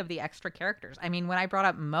 3 of the extra characters. I mean, when I brought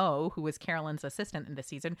up Mo, who was Carolyn's assistant in the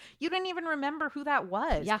season, you didn't even remember who that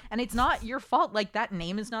was. Yeah. And it's not your fault. Like, that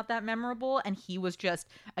name is not that memorable, and he was just,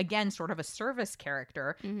 again, sort of a service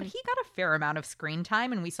character. But he got a fair amount of screen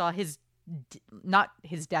time, and we saw not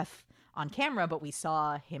his death on camera, but we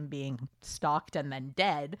saw him being stalked and then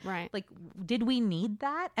dead. Right. Like, did we need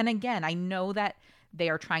that? And again, I know that they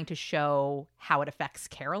are trying to show how it affects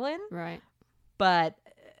Carolyn. Right. But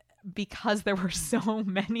because there were so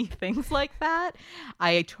many things like that,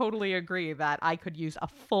 I totally agree that I could use a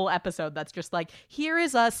full episode that's just like, here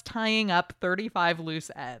is us tying up 35 loose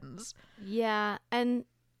ends. Yeah, and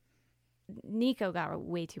Nico got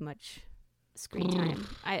way too much screen time.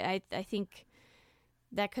 I think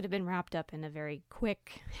that could have been wrapped up in a very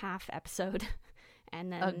quick half episode,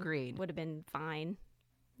 and then Agreed. Would have been fine.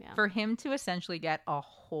 Yeah. For him to essentially get a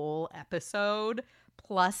whole episode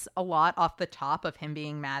plus a lot off the top of him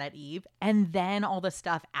being mad at Eve, and then all the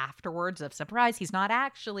stuff afterwards of surprise, he's not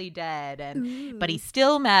actually dead, but he's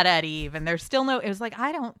still mad at Eve, and there's still it was like,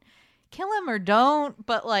 I don't kill him or don't,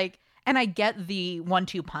 but like, and I get the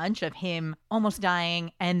 1-2 punch of him almost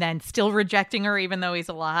dying and then still rejecting her even though he's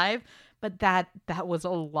alive, but that was a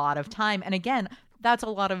lot of time. And again, that's a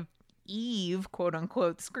lot of Eve, quote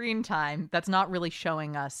unquote, screen time that's not really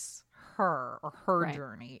showing us her or her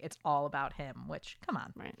journey. It's all about him, which, come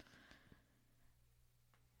on. Right.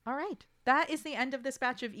 All right. That is the end of this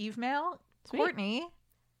batch of Eve mail. Sweet. Courtney,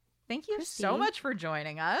 thank you so much for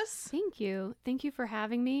joining us. Thank you. Thank you for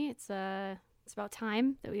having me. It's about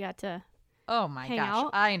time that we got to Oh my hang gosh. out.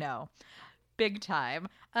 I know. Big time.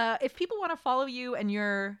 If people want to follow you and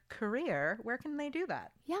your career, where can they do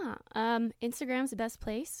that? Yeah. Instagram's the best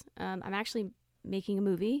place. I'm actually making a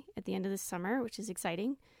movie at the end of this summer, which is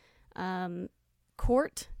exciting.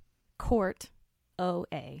 Court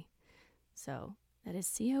OA. So that is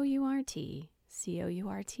COURTOA.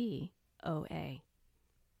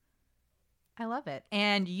 I love it.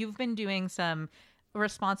 And you've been doing some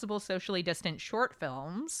responsible, socially distant short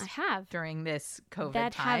films. I have. During this COVID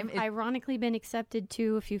that time. Have ironically been accepted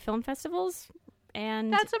to a few film festivals.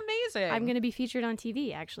 And that's amazing. I'm going to be featured on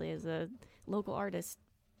TV, actually, as a local artist,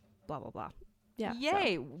 blah, blah, blah. Yeah.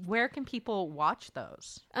 Yay. So. Where can people watch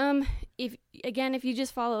those? If you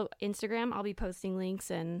just follow Instagram, I'll be posting links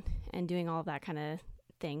and doing all of that kind of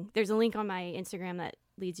thing. There's a link on my Instagram that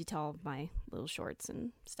leads you to all of my little shorts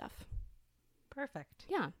and stuff. Perfect.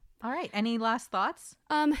 Yeah. All right. Any last thoughts?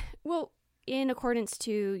 Well, in accordance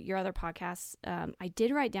to your other podcasts, I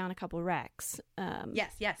did write down a couple recs.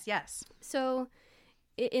 Yes. So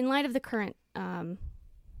in light of the current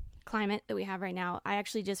climate that we have right now, I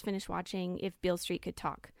actually just finished watching If Beale Street Could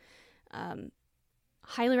Talk.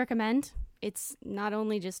 Highly recommend. It's not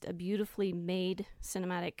only just a beautifully made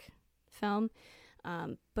cinematic film,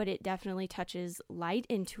 but it definitely touches light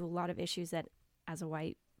into a lot of issues that, as a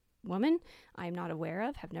white woman, I'm not aware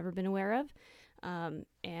of, have never been aware of.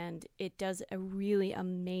 And it does a really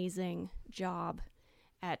amazing job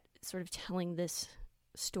at sort of telling this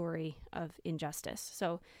story of injustice.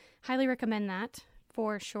 So highly recommend that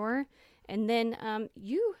for sure. And then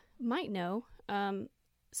you might know,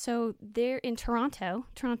 so they're in Toronto.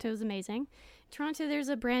 Toronto is amazing. Toronto, there's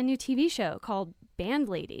a brand new TV show called Band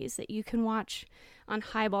Ladies that you can watch on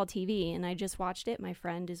Highball TV. And I just watched it. My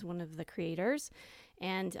friend is one of the creators.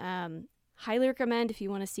 And highly recommend if you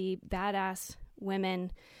want to see badass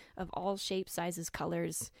women of all shapes, sizes,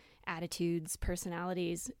 colors, attitudes,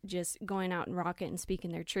 personalities, just going out and rocking and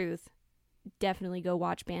speaking their truth. Definitely go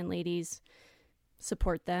watch Band Ladies.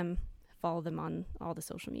 Support them. Follow them on all the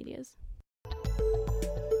social medias.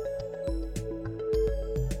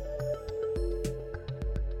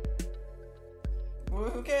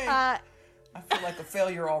 Okay. I feel like a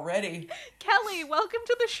failure already. Kelley, welcome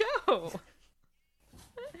to the show.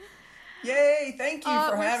 Yay, thank you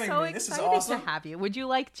for having me. This is awesome. We're so excited to have you. Would you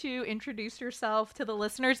like to introduce yourself to the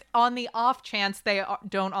listeners on the off chance they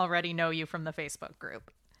don't already know you from the Facebook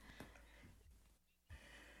group?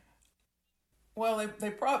 Well,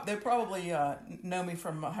 they probably know me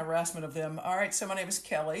from harassment of them. All right, so my name is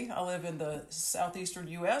Kelley. I live in the southeastern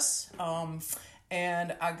U.S.,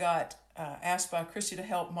 and I got asked by Christy to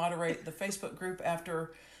help moderate the Facebook group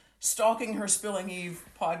after stalking her Spilling Eve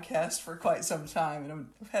podcast for quite some time, and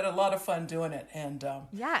I've had a lot of fun doing it. And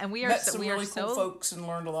yeah, and we are met some really cool folks and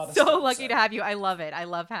learned a lot of so stuff. Lucky to have you. I love it. I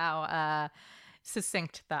love how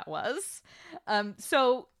succinct that was.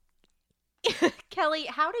 So Kelley,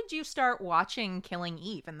 how did you start watching Killing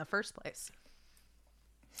Eve in the first place?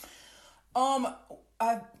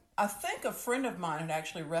 I think a friend of mine had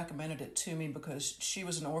actually recommended it to me because she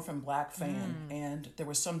was an Orphan Black fan, and there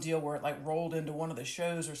was some deal where it like rolled into one of the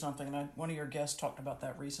shows or something, and one of your guests talked about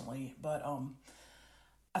that recently. But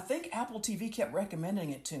I think Apple TV kept recommending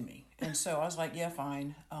it to me, and so I was like, yeah,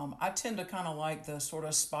 fine. I tend to kind of like the sort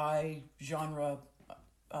of spy genre,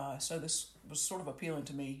 so this was sort of appealing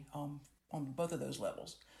to me on both of those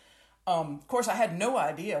levels. Of course, I had no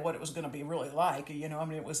idea what it was going to be really like. You know, I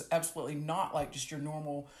mean, it was absolutely not like just your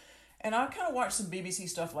normal. And I kind of watched some BBC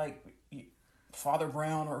stuff like Father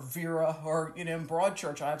Brown or Vera or, you know,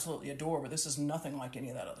 Broadchurch I absolutely adore, but this is nothing like any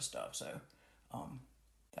of that other stuff. So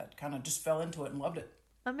that kind of just fell into it and loved it.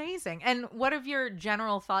 Amazing. And what have your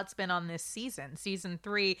general thoughts been on this season? Season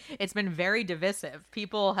 3, it's been very divisive.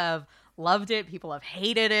 People have loved it. People have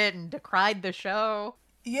hated it and decried the show.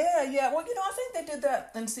 Yeah. Well, you know, I think they did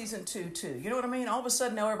that in season 2 too. You know what I mean? All of a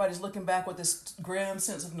sudden now everybody's looking back with this grand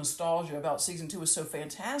sense of nostalgia about season 2 was so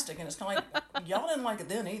fantastic, and it's kind of like y'all didn't like it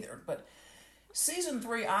then either. But season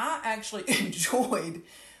 3 I actually enjoyed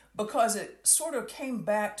because it sort of came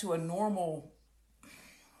back to a normal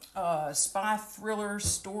spy thriller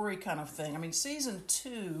story kind of thing. I mean, season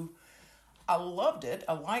 2, I loved it.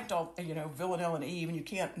 I liked all, you know, Villanelle and Eve, and you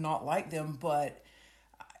can't not like them, but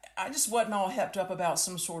I just wasn't all hepped up about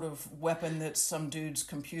some sort of weapon that's some dude's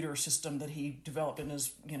computer system that he developed in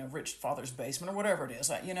his, you know, rich father's basement or whatever it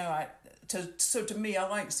is. So to me, I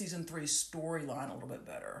like season 3's storyline a little bit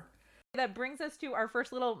better. That brings us to our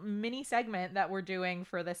first little mini segment that we're doing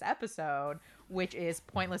for this episode, which is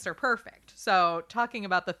Pointless or Perfect. So talking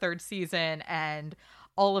about the third season and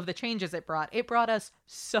all of the changes it brought us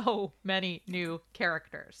so many new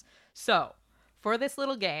characters. So for this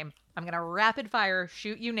little game, I'm going to rapid fire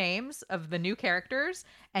shoot you names of the new characters,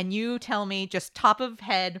 and you tell me just top of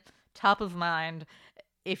head, top of mind,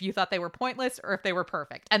 if you thought they were pointless or if they were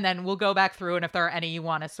perfect. And then we'll go back through, and if there are any you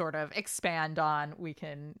want to sort of expand on, we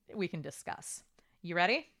can discuss. You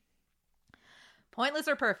ready? Pointless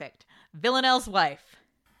or perfect? Villanelle's wife.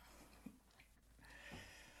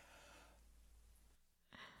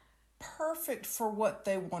 Perfect for what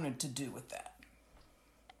they wanted to do with that.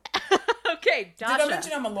 Okay, Dasha. Did I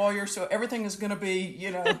mention I'm a lawyer, so everything is going to be,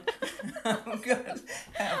 you know, good.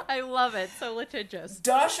 I love it. So litigious.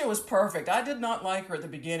 Dasha was perfect. I did not like her at the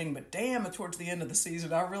beginning, but damn, towards the end of the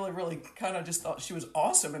season, I really, really kind of just thought she was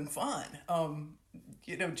awesome and fun.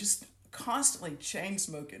 You know, just constantly chain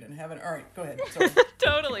smoking and having. All right, go ahead. Sorry.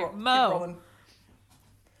 Totally. Mo.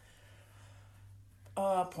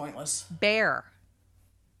 Pointless. Bear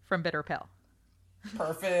from Bitter Pill.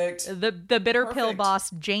 Perfect. The Bitter Pill boss,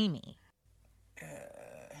 Jamie.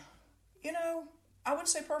 You know, I would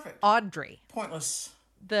say perfect. Audrey. Pointless.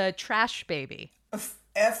 The trash baby.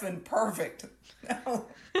 effing perfect. No.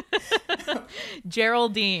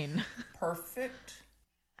 Geraldine. Perfect.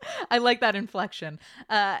 I like that inflection.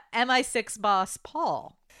 MI6 boss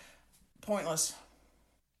Paul. Pointless.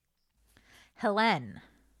 Helene.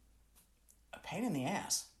 A pain in the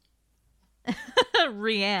ass.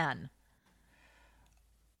 Rianne.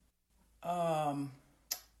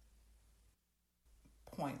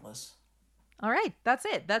 Pointless. All right, that's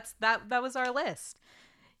it. That was our list.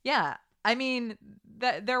 Yeah, I mean,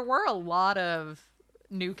 there were a lot of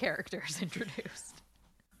new characters introduced.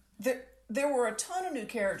 There were a ton of new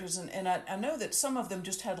characters, and I know that some of them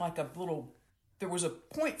just had like a little, there was a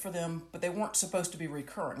point for them, but they weren't supposed to be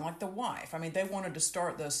recurring. Like the wife. I mean, they wanted to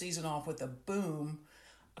start the season off with a boom,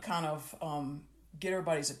 kind of get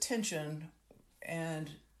everybody's attention,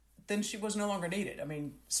 and then she was no longer needed. I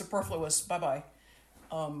mean, superfluous, bye-bye.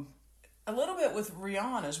 A little bit with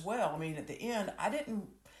Rihanna as well. I mean, at the end, I didn't,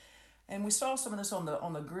 and we saw some of this on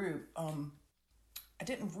the group, I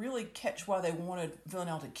didn't really catch why they wanted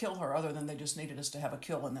Villanelle to kill her, other than they just needed us to have a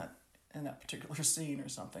kill in that particular scene or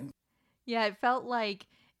something. Yeah, it felt like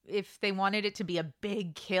if they wanted it to be a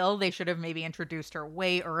big kill, they should have maybe introduced her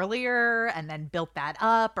way earlier and then built that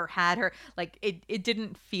up, or had her, like, it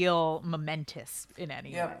didn't feel momentous in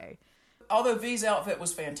any way. Although V's outfit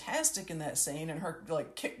was fantastic in that scene, and her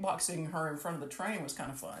like kickboxing her in front of the train was kind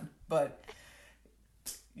of fun, but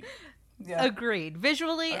yeah. Agreed.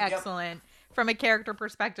 Visually excellent. Yep. From a character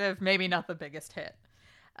perspective, maybe not the biggest hit.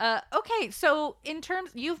 Okay, so in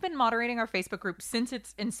terms, you've been moderating our Facebook group since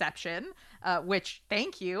its inception, which,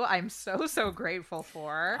 thank you, I'm so grateful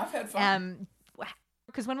for. I've had fun.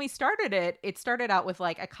 Because when we started it, it started out with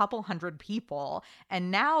like a couple hundred people,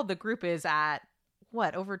 and now the group is at,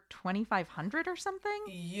 what, over 2,500 or something?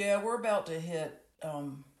 Yeah, we're about to hit,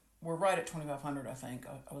 we're right at 2,500, I think.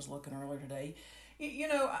 I was looking earlier today. You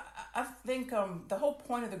know, I think the whole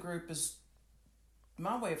point of the group is,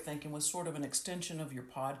 my way of thinking, was sort of an extension of your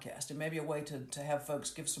podcast, and maybe a way to have folks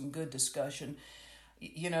give some good discussion.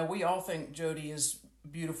 You know, we all think Jody is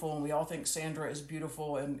beautiful, and we all think Sandra is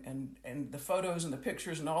beautiful, and the photos and the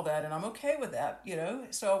pictures and all that, and I'm okay with that, you know.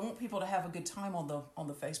 So I want people to have a good time on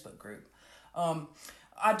the Facebook group.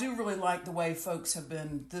 I do really like the way folks have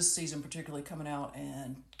been this season, particularly coming out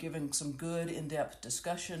and giving some good in-depth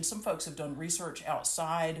discussion. Some folks have done research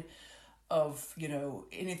outside of, you know,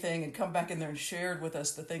 anything, and come back in there and shared with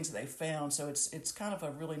us the things that they found. So it's kind of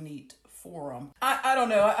a really neat forum. I don't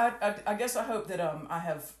know. I guess I hope that I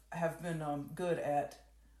have been good at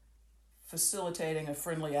facilitating a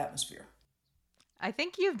friendly atmosphere. I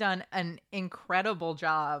think you've done an incredible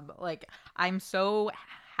job. Like, I'm so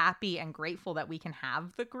happy and grateful that we can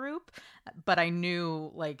have the group, but I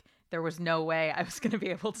knew like there was no way I was going to be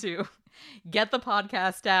able to get the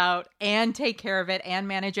podcast out and take care of it and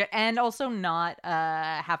manage it, and also not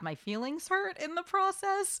have my feelings hurt in the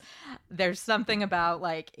process. There's something about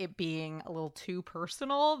like it being a little too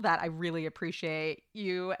personal that I really appreciate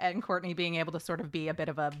you and Courtney being able to sort of be a bit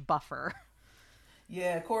of a buffer.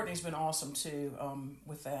 Yeah, Courtney's been awesome too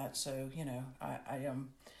with that. So, you know,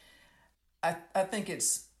 I think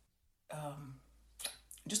it's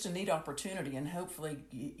just a neat opportunity, and hopefully,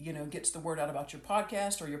 you know, gets the word out about your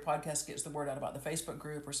podcast, or your podcast gets the word out about the Facebook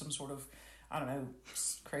group, or some sort of, I don't know,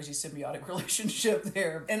 crazy symbiotic relationship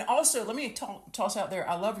there. And also, let me toss out there,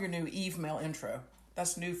 I love your new Eve mail intro.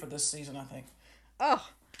 That's new for this season, I think. Oh,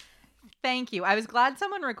 thank you. I was glad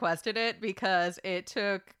someone requested it because it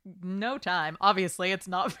took no time. Obviously, it's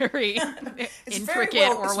not very intricate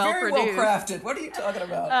or well produced. It's very well crafted. What are you talking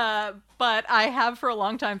about? But I have for a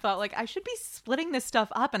long time thought like I should be splitting this stuff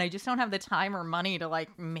up, and I just don't have the time or money to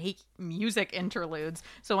like make music interludes.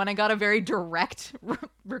 So when I got a very direct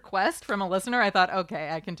request from a listener, I thought,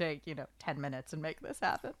 okay, I can take 10 minutes and make this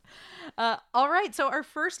happen. All right. So our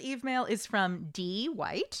first email is from D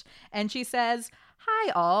White, and she says,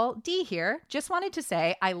 "Hi all, Dee here. Just wanted to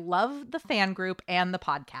say I love the fan group and the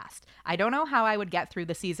podcast. I don't know how I would get through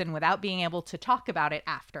the season without being able to talk about it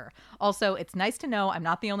after. Also, it's nice to know I'm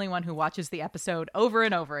not the only one who watches the episode over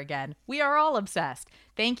and over again. We are all obsessed.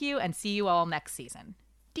 Thank you, and see you all next season.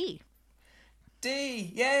 Dee."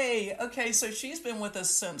 Dee, yay. Okay, so she's been with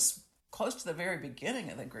us since close to the very beginning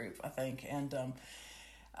of the group, I think, and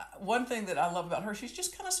one thing that I love about her, she's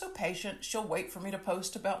just kind of so patient. She'll wait for me to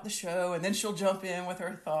post about the show, and then she'll jump in with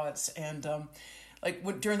her thoughts. And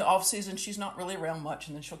during the off season, she's not really around much,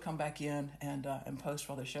 and then she'll come back in and post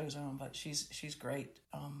while the show's on. But she's great.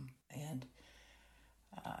 I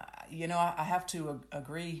have to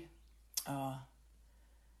agree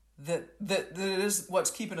that it is what's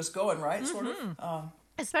keeping us going, right? Sort of.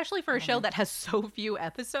 Especially for a show that has so few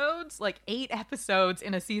episodes, like 8 episodes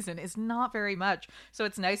in a season is not very much. So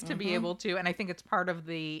it's nice to be able to, and I think it's part of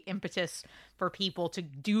the impetus for people to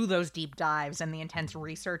do those deep dives and the intense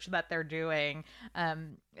research that they're doing.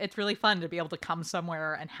 It's really fun to be able to come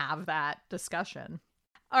somewhere and have that discussion.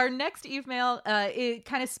 Our next email, it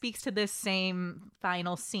kind of speaks to this same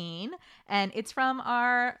final scene, and it's from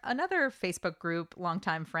our another Facebook group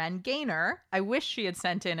longtime friend, Gaynor. I wish she had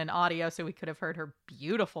sent in an audio so we could have heard her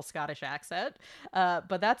beautiful Scottish accent,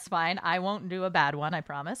 but that's fine. I won't do a bad one, I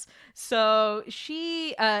promise. So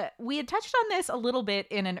we had touched on this a little bit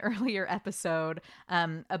in an earlier episode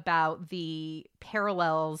about the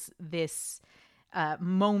parallels this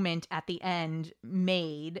moment at the end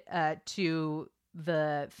made to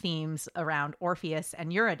the themes around Orpheus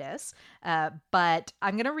and Eurydice. But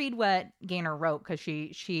I'm going to read what Gaynor wrote because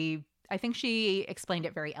I think she explained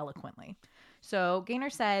it very eloquently. So Gaynor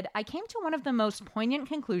said, I came to one of the most poignant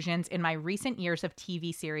conclusions in my recent years of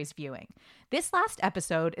TV series viewing. This last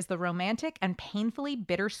episode is the romantic and painfully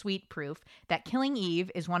bittersweet proof that Killing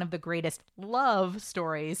Eve is one of the greatest love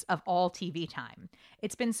stories of all TV time.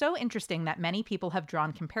 It's been so interesting that many people have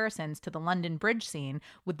drawn comparisons to the London Bridge scene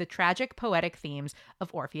with the tragic poetic themes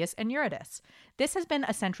of Orpheus and Eurydice. This has been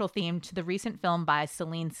a central theme to the recent film by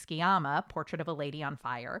Celine Sciamma, Portrait of a Lady on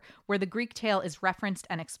Fire, where the Greek tale is referenced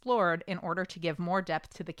and explored in order to give more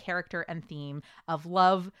depth to the character and theme of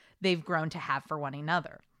love they've grown to have for one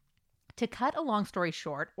another. To cut a long story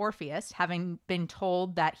short, Orpheus, having been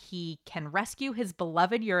told that he can rescue his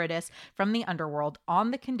beloved Eurydice from the underworld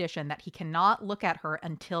on the condition that he cannot look at her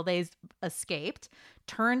until they've escaped,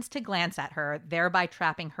 turns to glance at her, thereby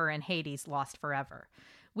trapping her in Hades, lost forever.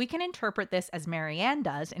 We can interpret this as Marianne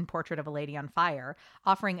does in Portrait of a Lady on Fire,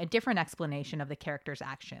 offering a different explanation of the character's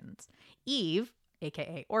actions. Eve,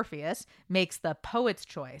 aka Orpheus, makes the poet's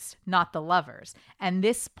choice, not the lover's. And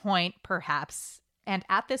at this point,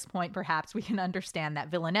 perhaps we can understand that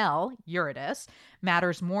Villanelle, Eurydice,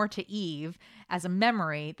 matters more to Eve as a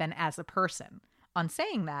memory than as a person. On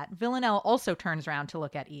saying that, Villanelle also turns around to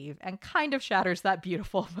look at Eve and kind of shatters that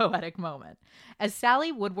beautiful poetic moment. As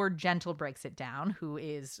Sally Woodward Gentle breaks it down, who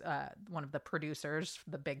is one of the producers,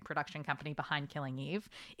 the big production company behind Killing Eve,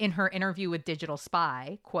 in her interview with Digital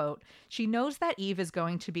Spy, quote, she knows that Eve is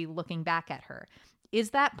going to be looking back at her.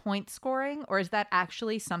 Is that point scoring, or is that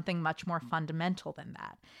actually something much more fundamental than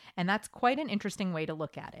that? And that's quite an interesting way to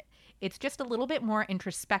look at it. It's just a little bit more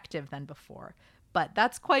introspective than before, but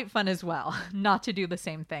that's quite fun as well, not to do the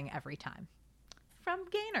same thing every time. From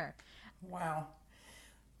Gaynor. Wow.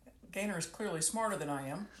 Gaynor is clearly smarter than I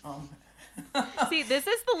am. See, this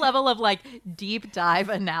is the level of like deep dive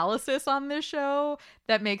analysis on this show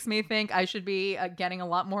that makes me think I should be getting a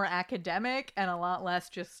lot more academic and a lot less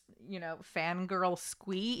just, fangirl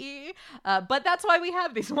squee. But that's why we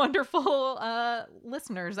have these wonderful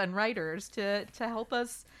listeners and writers to help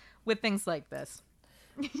us with things like this.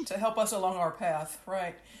 To help us along our path,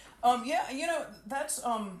 right? That's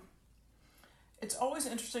it's always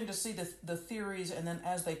interesting to see the theories and then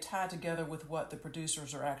as they tie together with what the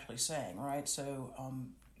producers are actually saying, right? So,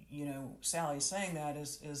 Sally saying that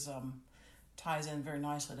is ties in very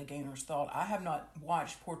nicely to Gaynor's thought. I have not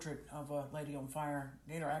watched Portrait of a Lady on Fire.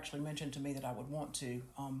 Gaynor actually mentioned to me that I would want to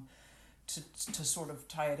sort of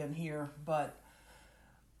tie it in here, but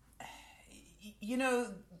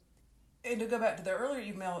and to go back to the earlier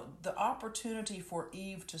email, the opportunity for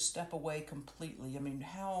Eve to step away completely. I mean,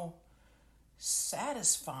 how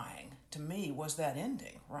satisfying to me was that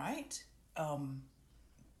ending, right?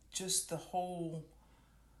 Just the whole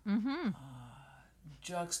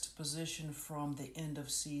juxtaposition from the end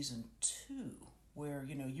of season 2, where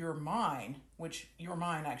you're mine, which "you're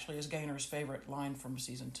mine" actually is Gaynor's favorite line from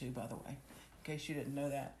season 2, by the way, in case you didn't know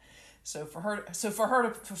that. So for her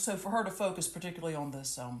to focus particularly on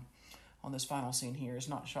this final scene here is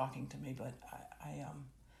not shocking to me, but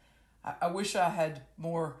I wish I had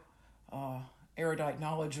more erudite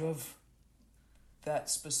knowledge of that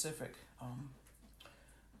specific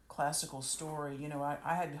classical story.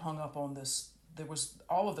 I had hung up on this. There was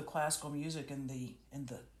all of the classical music in the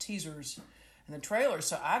teasers and the trailers,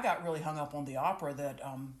 so I got really hung up on the opera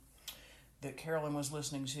that Carolyn was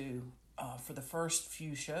listening to for the first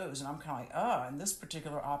few shows, and I'm kind of like, in this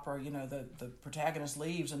particular opera, the protagonist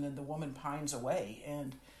leaves and then the woman pines away,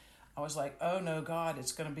 and I was like, oh no, God,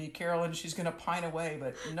 it's going to be Carolyn, she's going to pine away,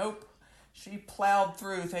 but nope, she plowed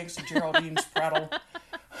through thanks to Geraldine's prattle.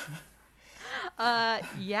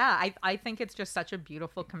 I think it's just such a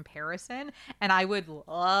beautiful comparison, and I would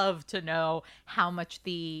love to know how much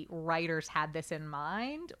the writers had this in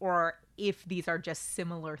mind, or if these are just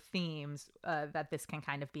similar themes that this can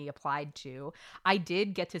kind of be applied to. I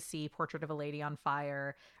did get to see Portrait of a Lady on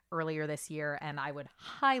Fire earlier this year, and I would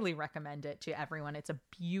highly recommend it to everyone. It's a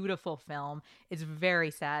beautiful film. It's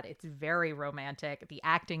very sad. It's very romantic. The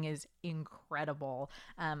acting is incredible.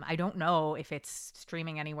 I don't know if it's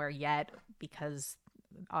streaming anywhere yet because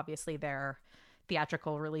obviously their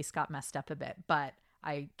theatrical release got messed up a bit, but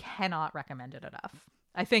I cannot recommend it enough.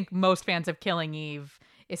 I think most fans of Killing Eve,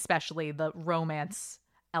 especially the romance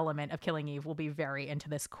element of Killing Eve, will be very into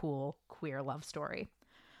this cool queer love story.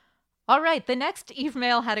 All right, the next Eve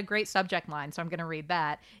mail had a great subject line, so I'm going to read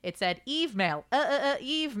that. It said, Eve mail,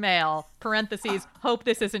 Eve mail, parentheses, hope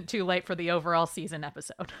this isn't too late for the overall season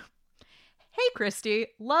episode. Hey, Christy,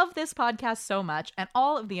 love this podcast so much and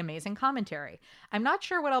all of the amazing commentary. I'm not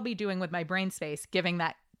sure what I'll be doing with my brain space given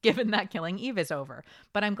that Killing Eve is over,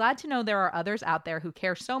 but I'm glad to know there are others out there who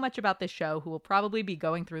care so much about this show who will probably be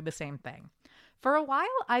going through the same thing. For a while,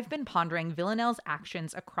 I've been pondering Villanelle's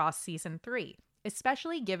actions across season 3,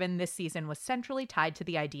 especially given this season was centrally tied to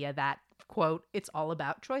the idea that, quote, it's all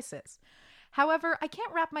about choices. However, I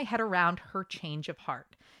can't wrap my head around her change of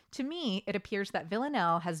heart. To me, it appears that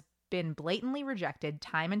Villanelle has been blatantly rejected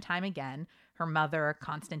time and time again, her mother,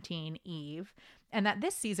 Constantine, Eve, and that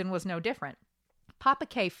this season was no different. Papa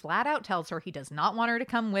K flat out tells her he does not want her to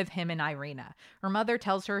come with him and Irina. Her mother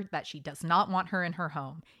tells her that she does not want her in her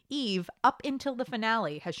home. Eve, up until the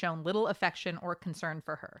finale, has shown little affection or concern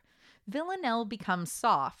for her. Villanelle becomes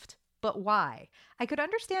soft, but why? I could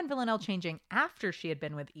understand Villanelle changing after she had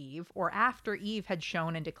been with Eve or after Eve had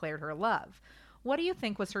shown and declared her love. What do you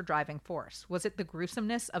think was her driving force? Was it the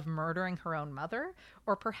gruesomeness of murdering her own mother?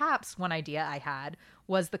 Or perhaps, one idea I had,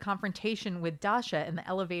 was the confrontation with Dasha in the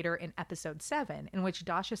elevator in episode 7, in which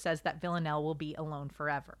Dasha says that Villanelle will be alone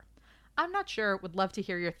forever. I'm not sure. Would love to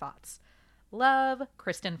hear your thoughts. Love,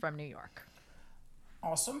 Kristen from New York.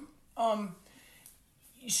 Awesome.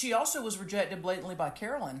 She also was rejected blatantly by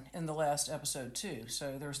Carolyn in the last episode, too.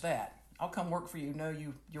 So there's that. I'll come work for you. No,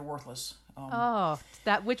 you're worthless.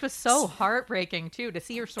 Which was so heartbreaking too, to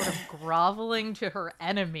see her sort of groveling to her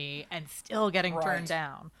enemy and still getting turned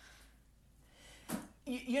down.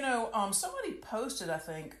 Somebody posted, I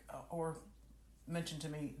think, or mentioned to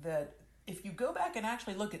me that if you go back and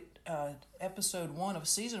actually look at episode 1 of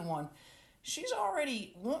season 1, she's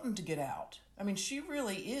already wanting to get out. I mean, she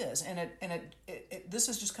really is, and this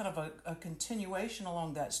is just kind of a continuation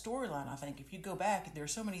along that storyline. I think if you go back, there are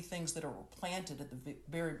so many things that are planted at the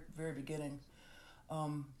very, very beginning.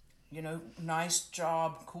 Nice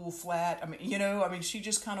job, cool flat. I mean, she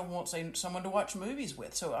just kind of wants someone to watch movies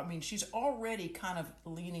with. So, I mean, she's already kind of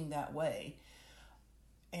leaning that way.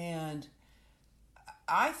 And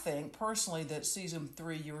I think, personally, that season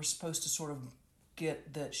 3, you were supposed to sort of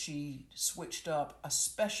get that she switched up,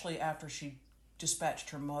 especially after she dispatched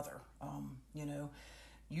her mother.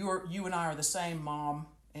 You and I are the same, Mom,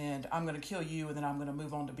 and I'm going to kill you, and then I'm going to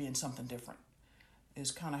move on to being something different,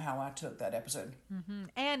 is kind of how I took that episode. Mm-hmm.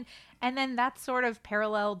 And then that's sort of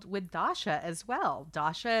paralleled with Dasha as well.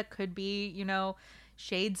 Dasha could be,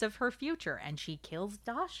 shades of her future, and she kills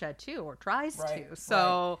Dasha too, or tries to.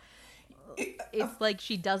 So it's like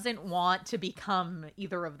she doesn't want to become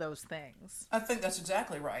either of those things. I think that's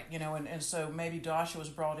exactly right. And so maybe Dasha was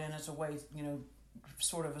brought in as a way,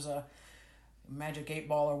 sort of as a magic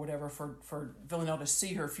 8-ball or whatever for Villanelle to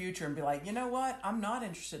see her future and be like, you know what, I'm not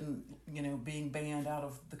interested in, being banned out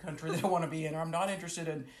of the country that I want to be in, or I'm not interested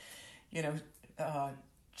in,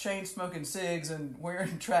 chain smoking cigs and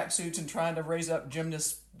wearing tracksuits and trying to raise up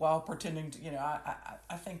gymnasts while pretending to,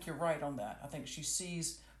 I think you're right on that. I think she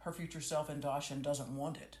sees her future self in Dasha and doesn't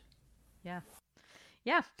want it.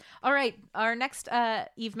 Yeah. All right. Our next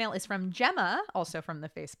Eve mail is from Gemma, also from the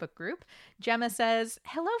Facebook group. Gemma says,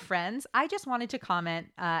 hello, friends. I just wanted to comment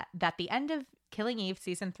that the end of Killing Eve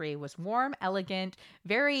season 3 was warm, elegant,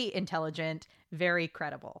 very intelligent, very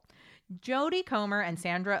credible. Jodie Comer and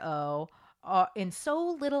Sandra Oh, in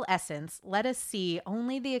so little essence, let us see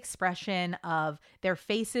only the expression of their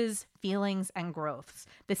faces, feelings, and growths.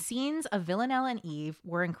 The scenes of Villanelle and Eve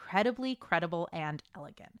were incredibly credible and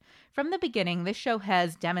elegant. From the beginning, this show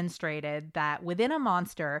has demonstrated that within a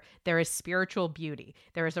monster, there is spiritual beauty.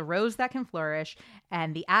 There is a rose that can flourish,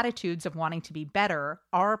 and the attitudes of wanting to be better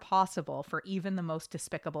are possible for even the most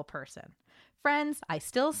despicable person. Friends, I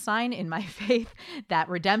still sign in my faith that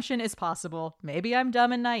redemption is possible. Maybe I'm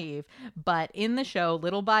dumb and naive, but in the show,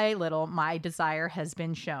 little by little, my desire has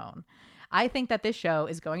been shown. I think that this show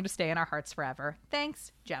is going to stay in our hearts forever.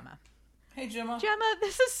 Thanks, Gemma. Hey, Gemma. Gemma,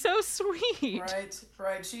 this is so sweet.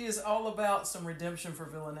 Right. She is all about some redemption for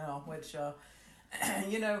Villanelle, which, of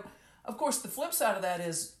course, the flip side of that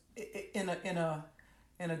is in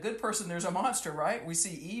a good person, there's a monster, right? We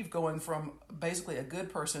see Eve going from basically a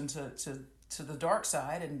good person to the dark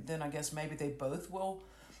side, and then I guess maybe they both will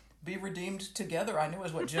be redeemed together. I knew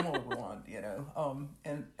is what Jim would want,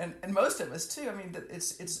 and most of us too. I mean,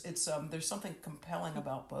 it's there's something compelling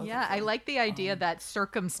about both. Yeah, I like the idea that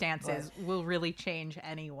circumstances will really change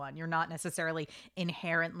anyone. You're not necessarily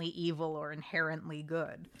inherently evil or inherently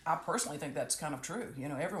good. I personally think that's kind of true.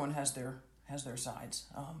 Everyone has their sides.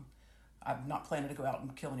 I'm not planning to go out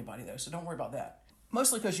and kill anybody though, so don't worry about that.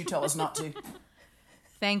 Mostly because you tell us not to.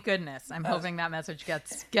 Thank goodness. I'm hoping that message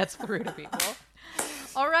gets through to people.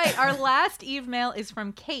 All right, our last Eve mail is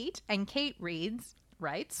from Kate, and Kate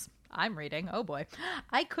writes, I'm reading, oh boy.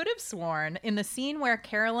 I could have sworn in the scene where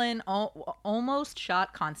Carolyn almost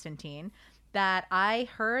shot Constantine that I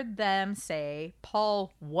heard them say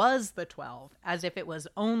Paul was the 12, as if it was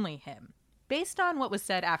only him. Based on what was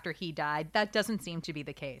said after he died, that doesn't seem to be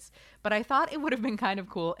the case. But I thought it would have been kind of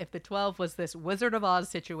cool if the 12 was this Wizard of Oz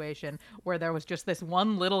situation where there was just this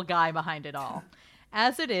one little guy behind it all.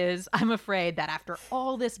 As it is, I'm afraid that after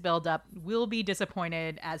all this buildup, we'll be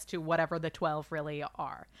disappointed as to whatever the 12 really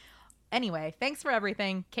are. Anyway, thanks for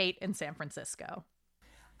everything, Kate in San Francisco.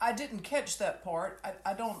 I didn't catch that part.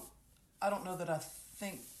 I don't know that I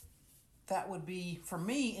think that would be, for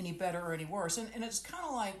me, any better or any worse. And it's kind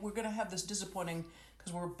of like we're going to have this disappointing,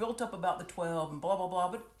 because we're built up about the 12 and blah, blah, blah,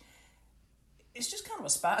 but it's just kind of a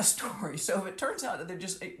spy story. So if it turns out that they're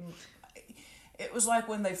just... It was like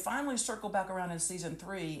when they finally circled back around in season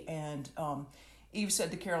 3, and Eve said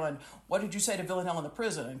to Carolyn, "What did you say to Villanelle in the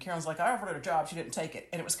prison?" And Carolyn's like, "I offered her a job. She didn't take it."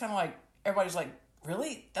 And it was kind of like, everybody's like,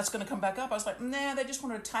 "Really? That's going to come back up?" I was like, "Nah, they just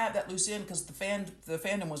wanted to tie up that loose end because the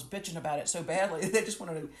fandom was bitching about it so badly. They just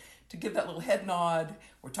wanted to give that little head nod.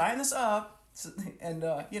 We're tying this up." And,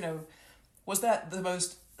 was that the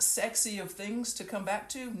most sexy of things to come back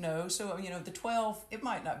to? No. So, the 12, it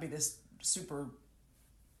might not be this super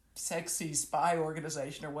sexy spy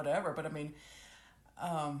organization or whatever, but I mean,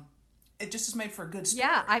 it just is made for a good story.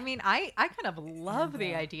 Yeah, I mean, I kind of love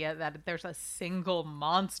the idea that there's a single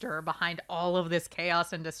monster behind all of this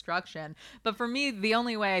chaos and destruction. But for me, the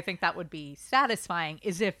only way I think that would be satisfying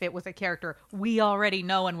is if it was a character we already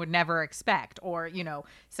know and would never expect. Or,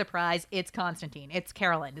 surprise, it's Constantine, it's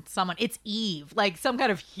Carolyn, it's someone, it's Eve. Like some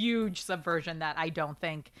kind of huge subversion that I don't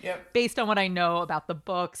think, based on what I know about the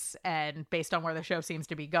books and based on where the show seems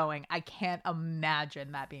to be going, I can't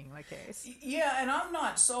imagine that being the case. Yeah, and I'm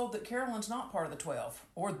not sold that Carolyn's not part of the 12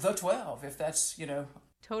 or the 12, if that's,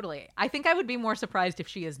 Totally. I think I would be more surprised if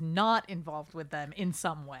she is not involved with them in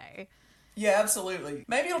some way. Yeah, absolutely.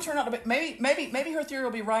 Maybe it'll turn out to be, maybe her theory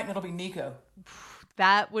will be right and it'll be Nico.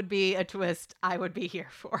 That would be a twist I would be here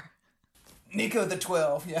for. Nico the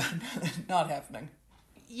 12, yeah, not happening.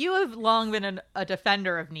 You have long been a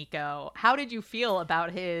defender of Nico. How did you feel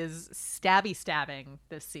about his stabbing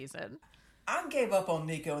this season? I gave up on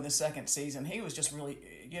Nico in the second season. He was just really,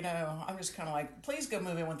 I'm just kind of like, please go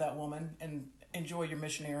move in with that woman and enjoy your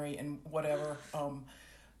missionary and whatever.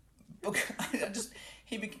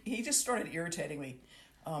 He just started irritating me.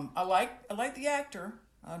 I like the actor.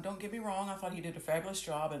 Don't get me wrong. I thought he did a fabulous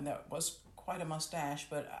job, and that was quite a mustache.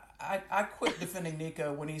 But I quit defending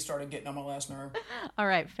Nico when he started getting on my last nerve. All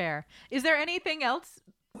right, fair. Is there anything else?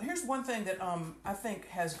 Here's one thing that I think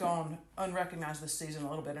has gone unrecognized this season a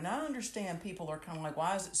little bit. And I understand people are kind of like,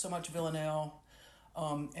 why is it so much Villanelle?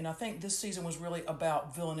 And I think this season was really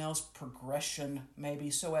about Villanelle's progression, maybe,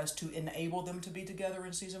 so as to enable them to be together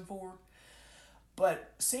in season 4.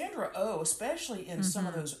 But Sandra Oh, especially in some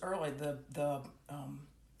of those early, was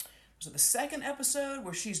it the second episode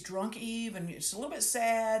where she's drunk Eve and it's a little bit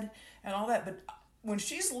sad and all that, but when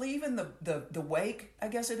she's leaving the wake, I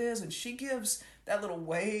guess it is, and she gives that little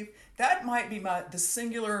wave, that might be the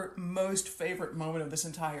singular most favorite moment of this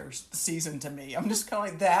entire season to me. I'm just kind of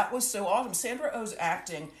like, that was so awesome. Sandra Oh's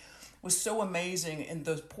acting was so amazing in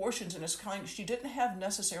those portions, and it's kind of, she didn't have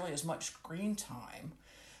necessarily as much screen time,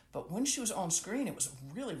 but when she was on screen, it was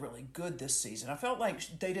really, really good this season. I felt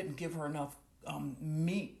like they didn't give her enough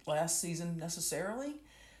meat last season necessarily.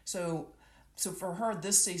 So for her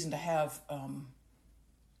this season to have,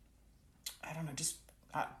 I don't know, just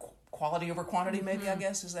quality over quantity, maybe, I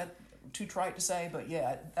guess. Is that too trite to say? But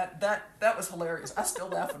yeah, that was hilarious. I still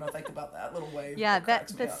laugh when I think about that little wave. Yeah,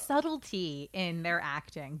 the subtlety in their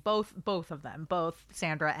acting, both of them, both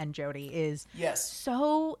Sandra and Jodie, is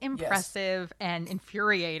so impressive and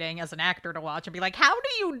infuriating as an actor to watch and be like, how do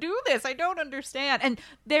you do this? I don't understand. And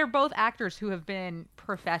they're both actors who have been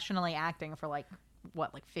professionally acting for like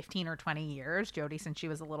 15 or 20 years, Jodie since she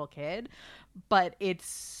was a little kid, but it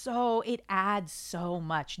adds so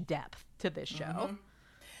much depth to this show.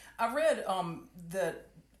 I read that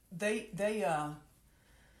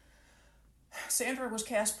Sandra was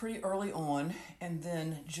cast pretty early on, and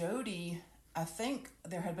then Jody, I think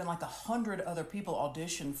there had been like 100 other people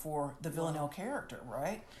audition for the Villanelle character,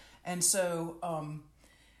 right? And so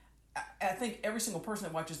I think every single person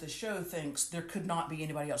that watches this show thinks there could not be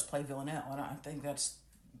anybody else play Villanelle, and I think that's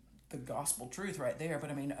the gospel truth right there.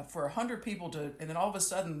 But I mean, for 100 people to, and then all of a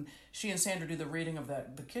sudden she and Sandra do the reading of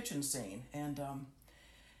the kitchen scene, and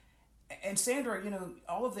Sandra,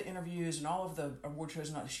 all of the interviews and all of the award shows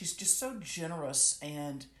and all, she's just so generous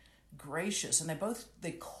and gracious, and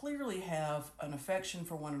they clearly have an affection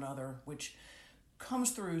for one another, which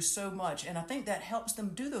comes through so much. And I think that helps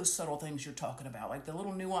them do those subtle things you're talking about, like the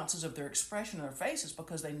little nuances of their expression in their faces,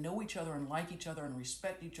 because they know each other and like each other and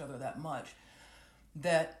respect each other that much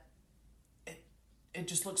that it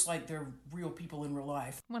just looks like they're real people in real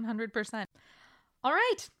life. 100%. All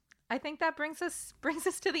right. I think that brings us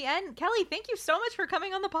to the end. Kelley, thank you so much for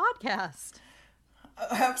coming on the podcast.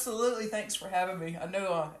 Absolutely. Thanks for having me. I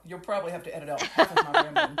know you'll probably have to edit out half of my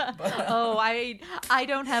rambling. But, Oh, I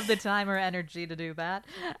don't have the time or energy to do that.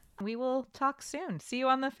 We will talk soon. See you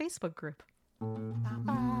on the Facebook group.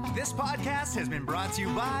 This podcast has been brought to you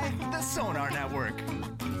by the Sonar Network.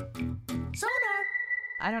 Sonar!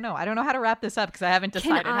 I don't know how to wrap this up because I haven't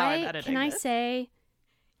decided how I'm editing Can I this. say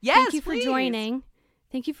Yes, thank you please. for joining.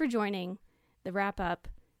 Thank you for joining the wrap up.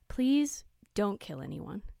 Please don't kill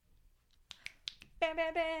anyone. Bam,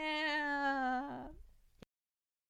 bam, bam.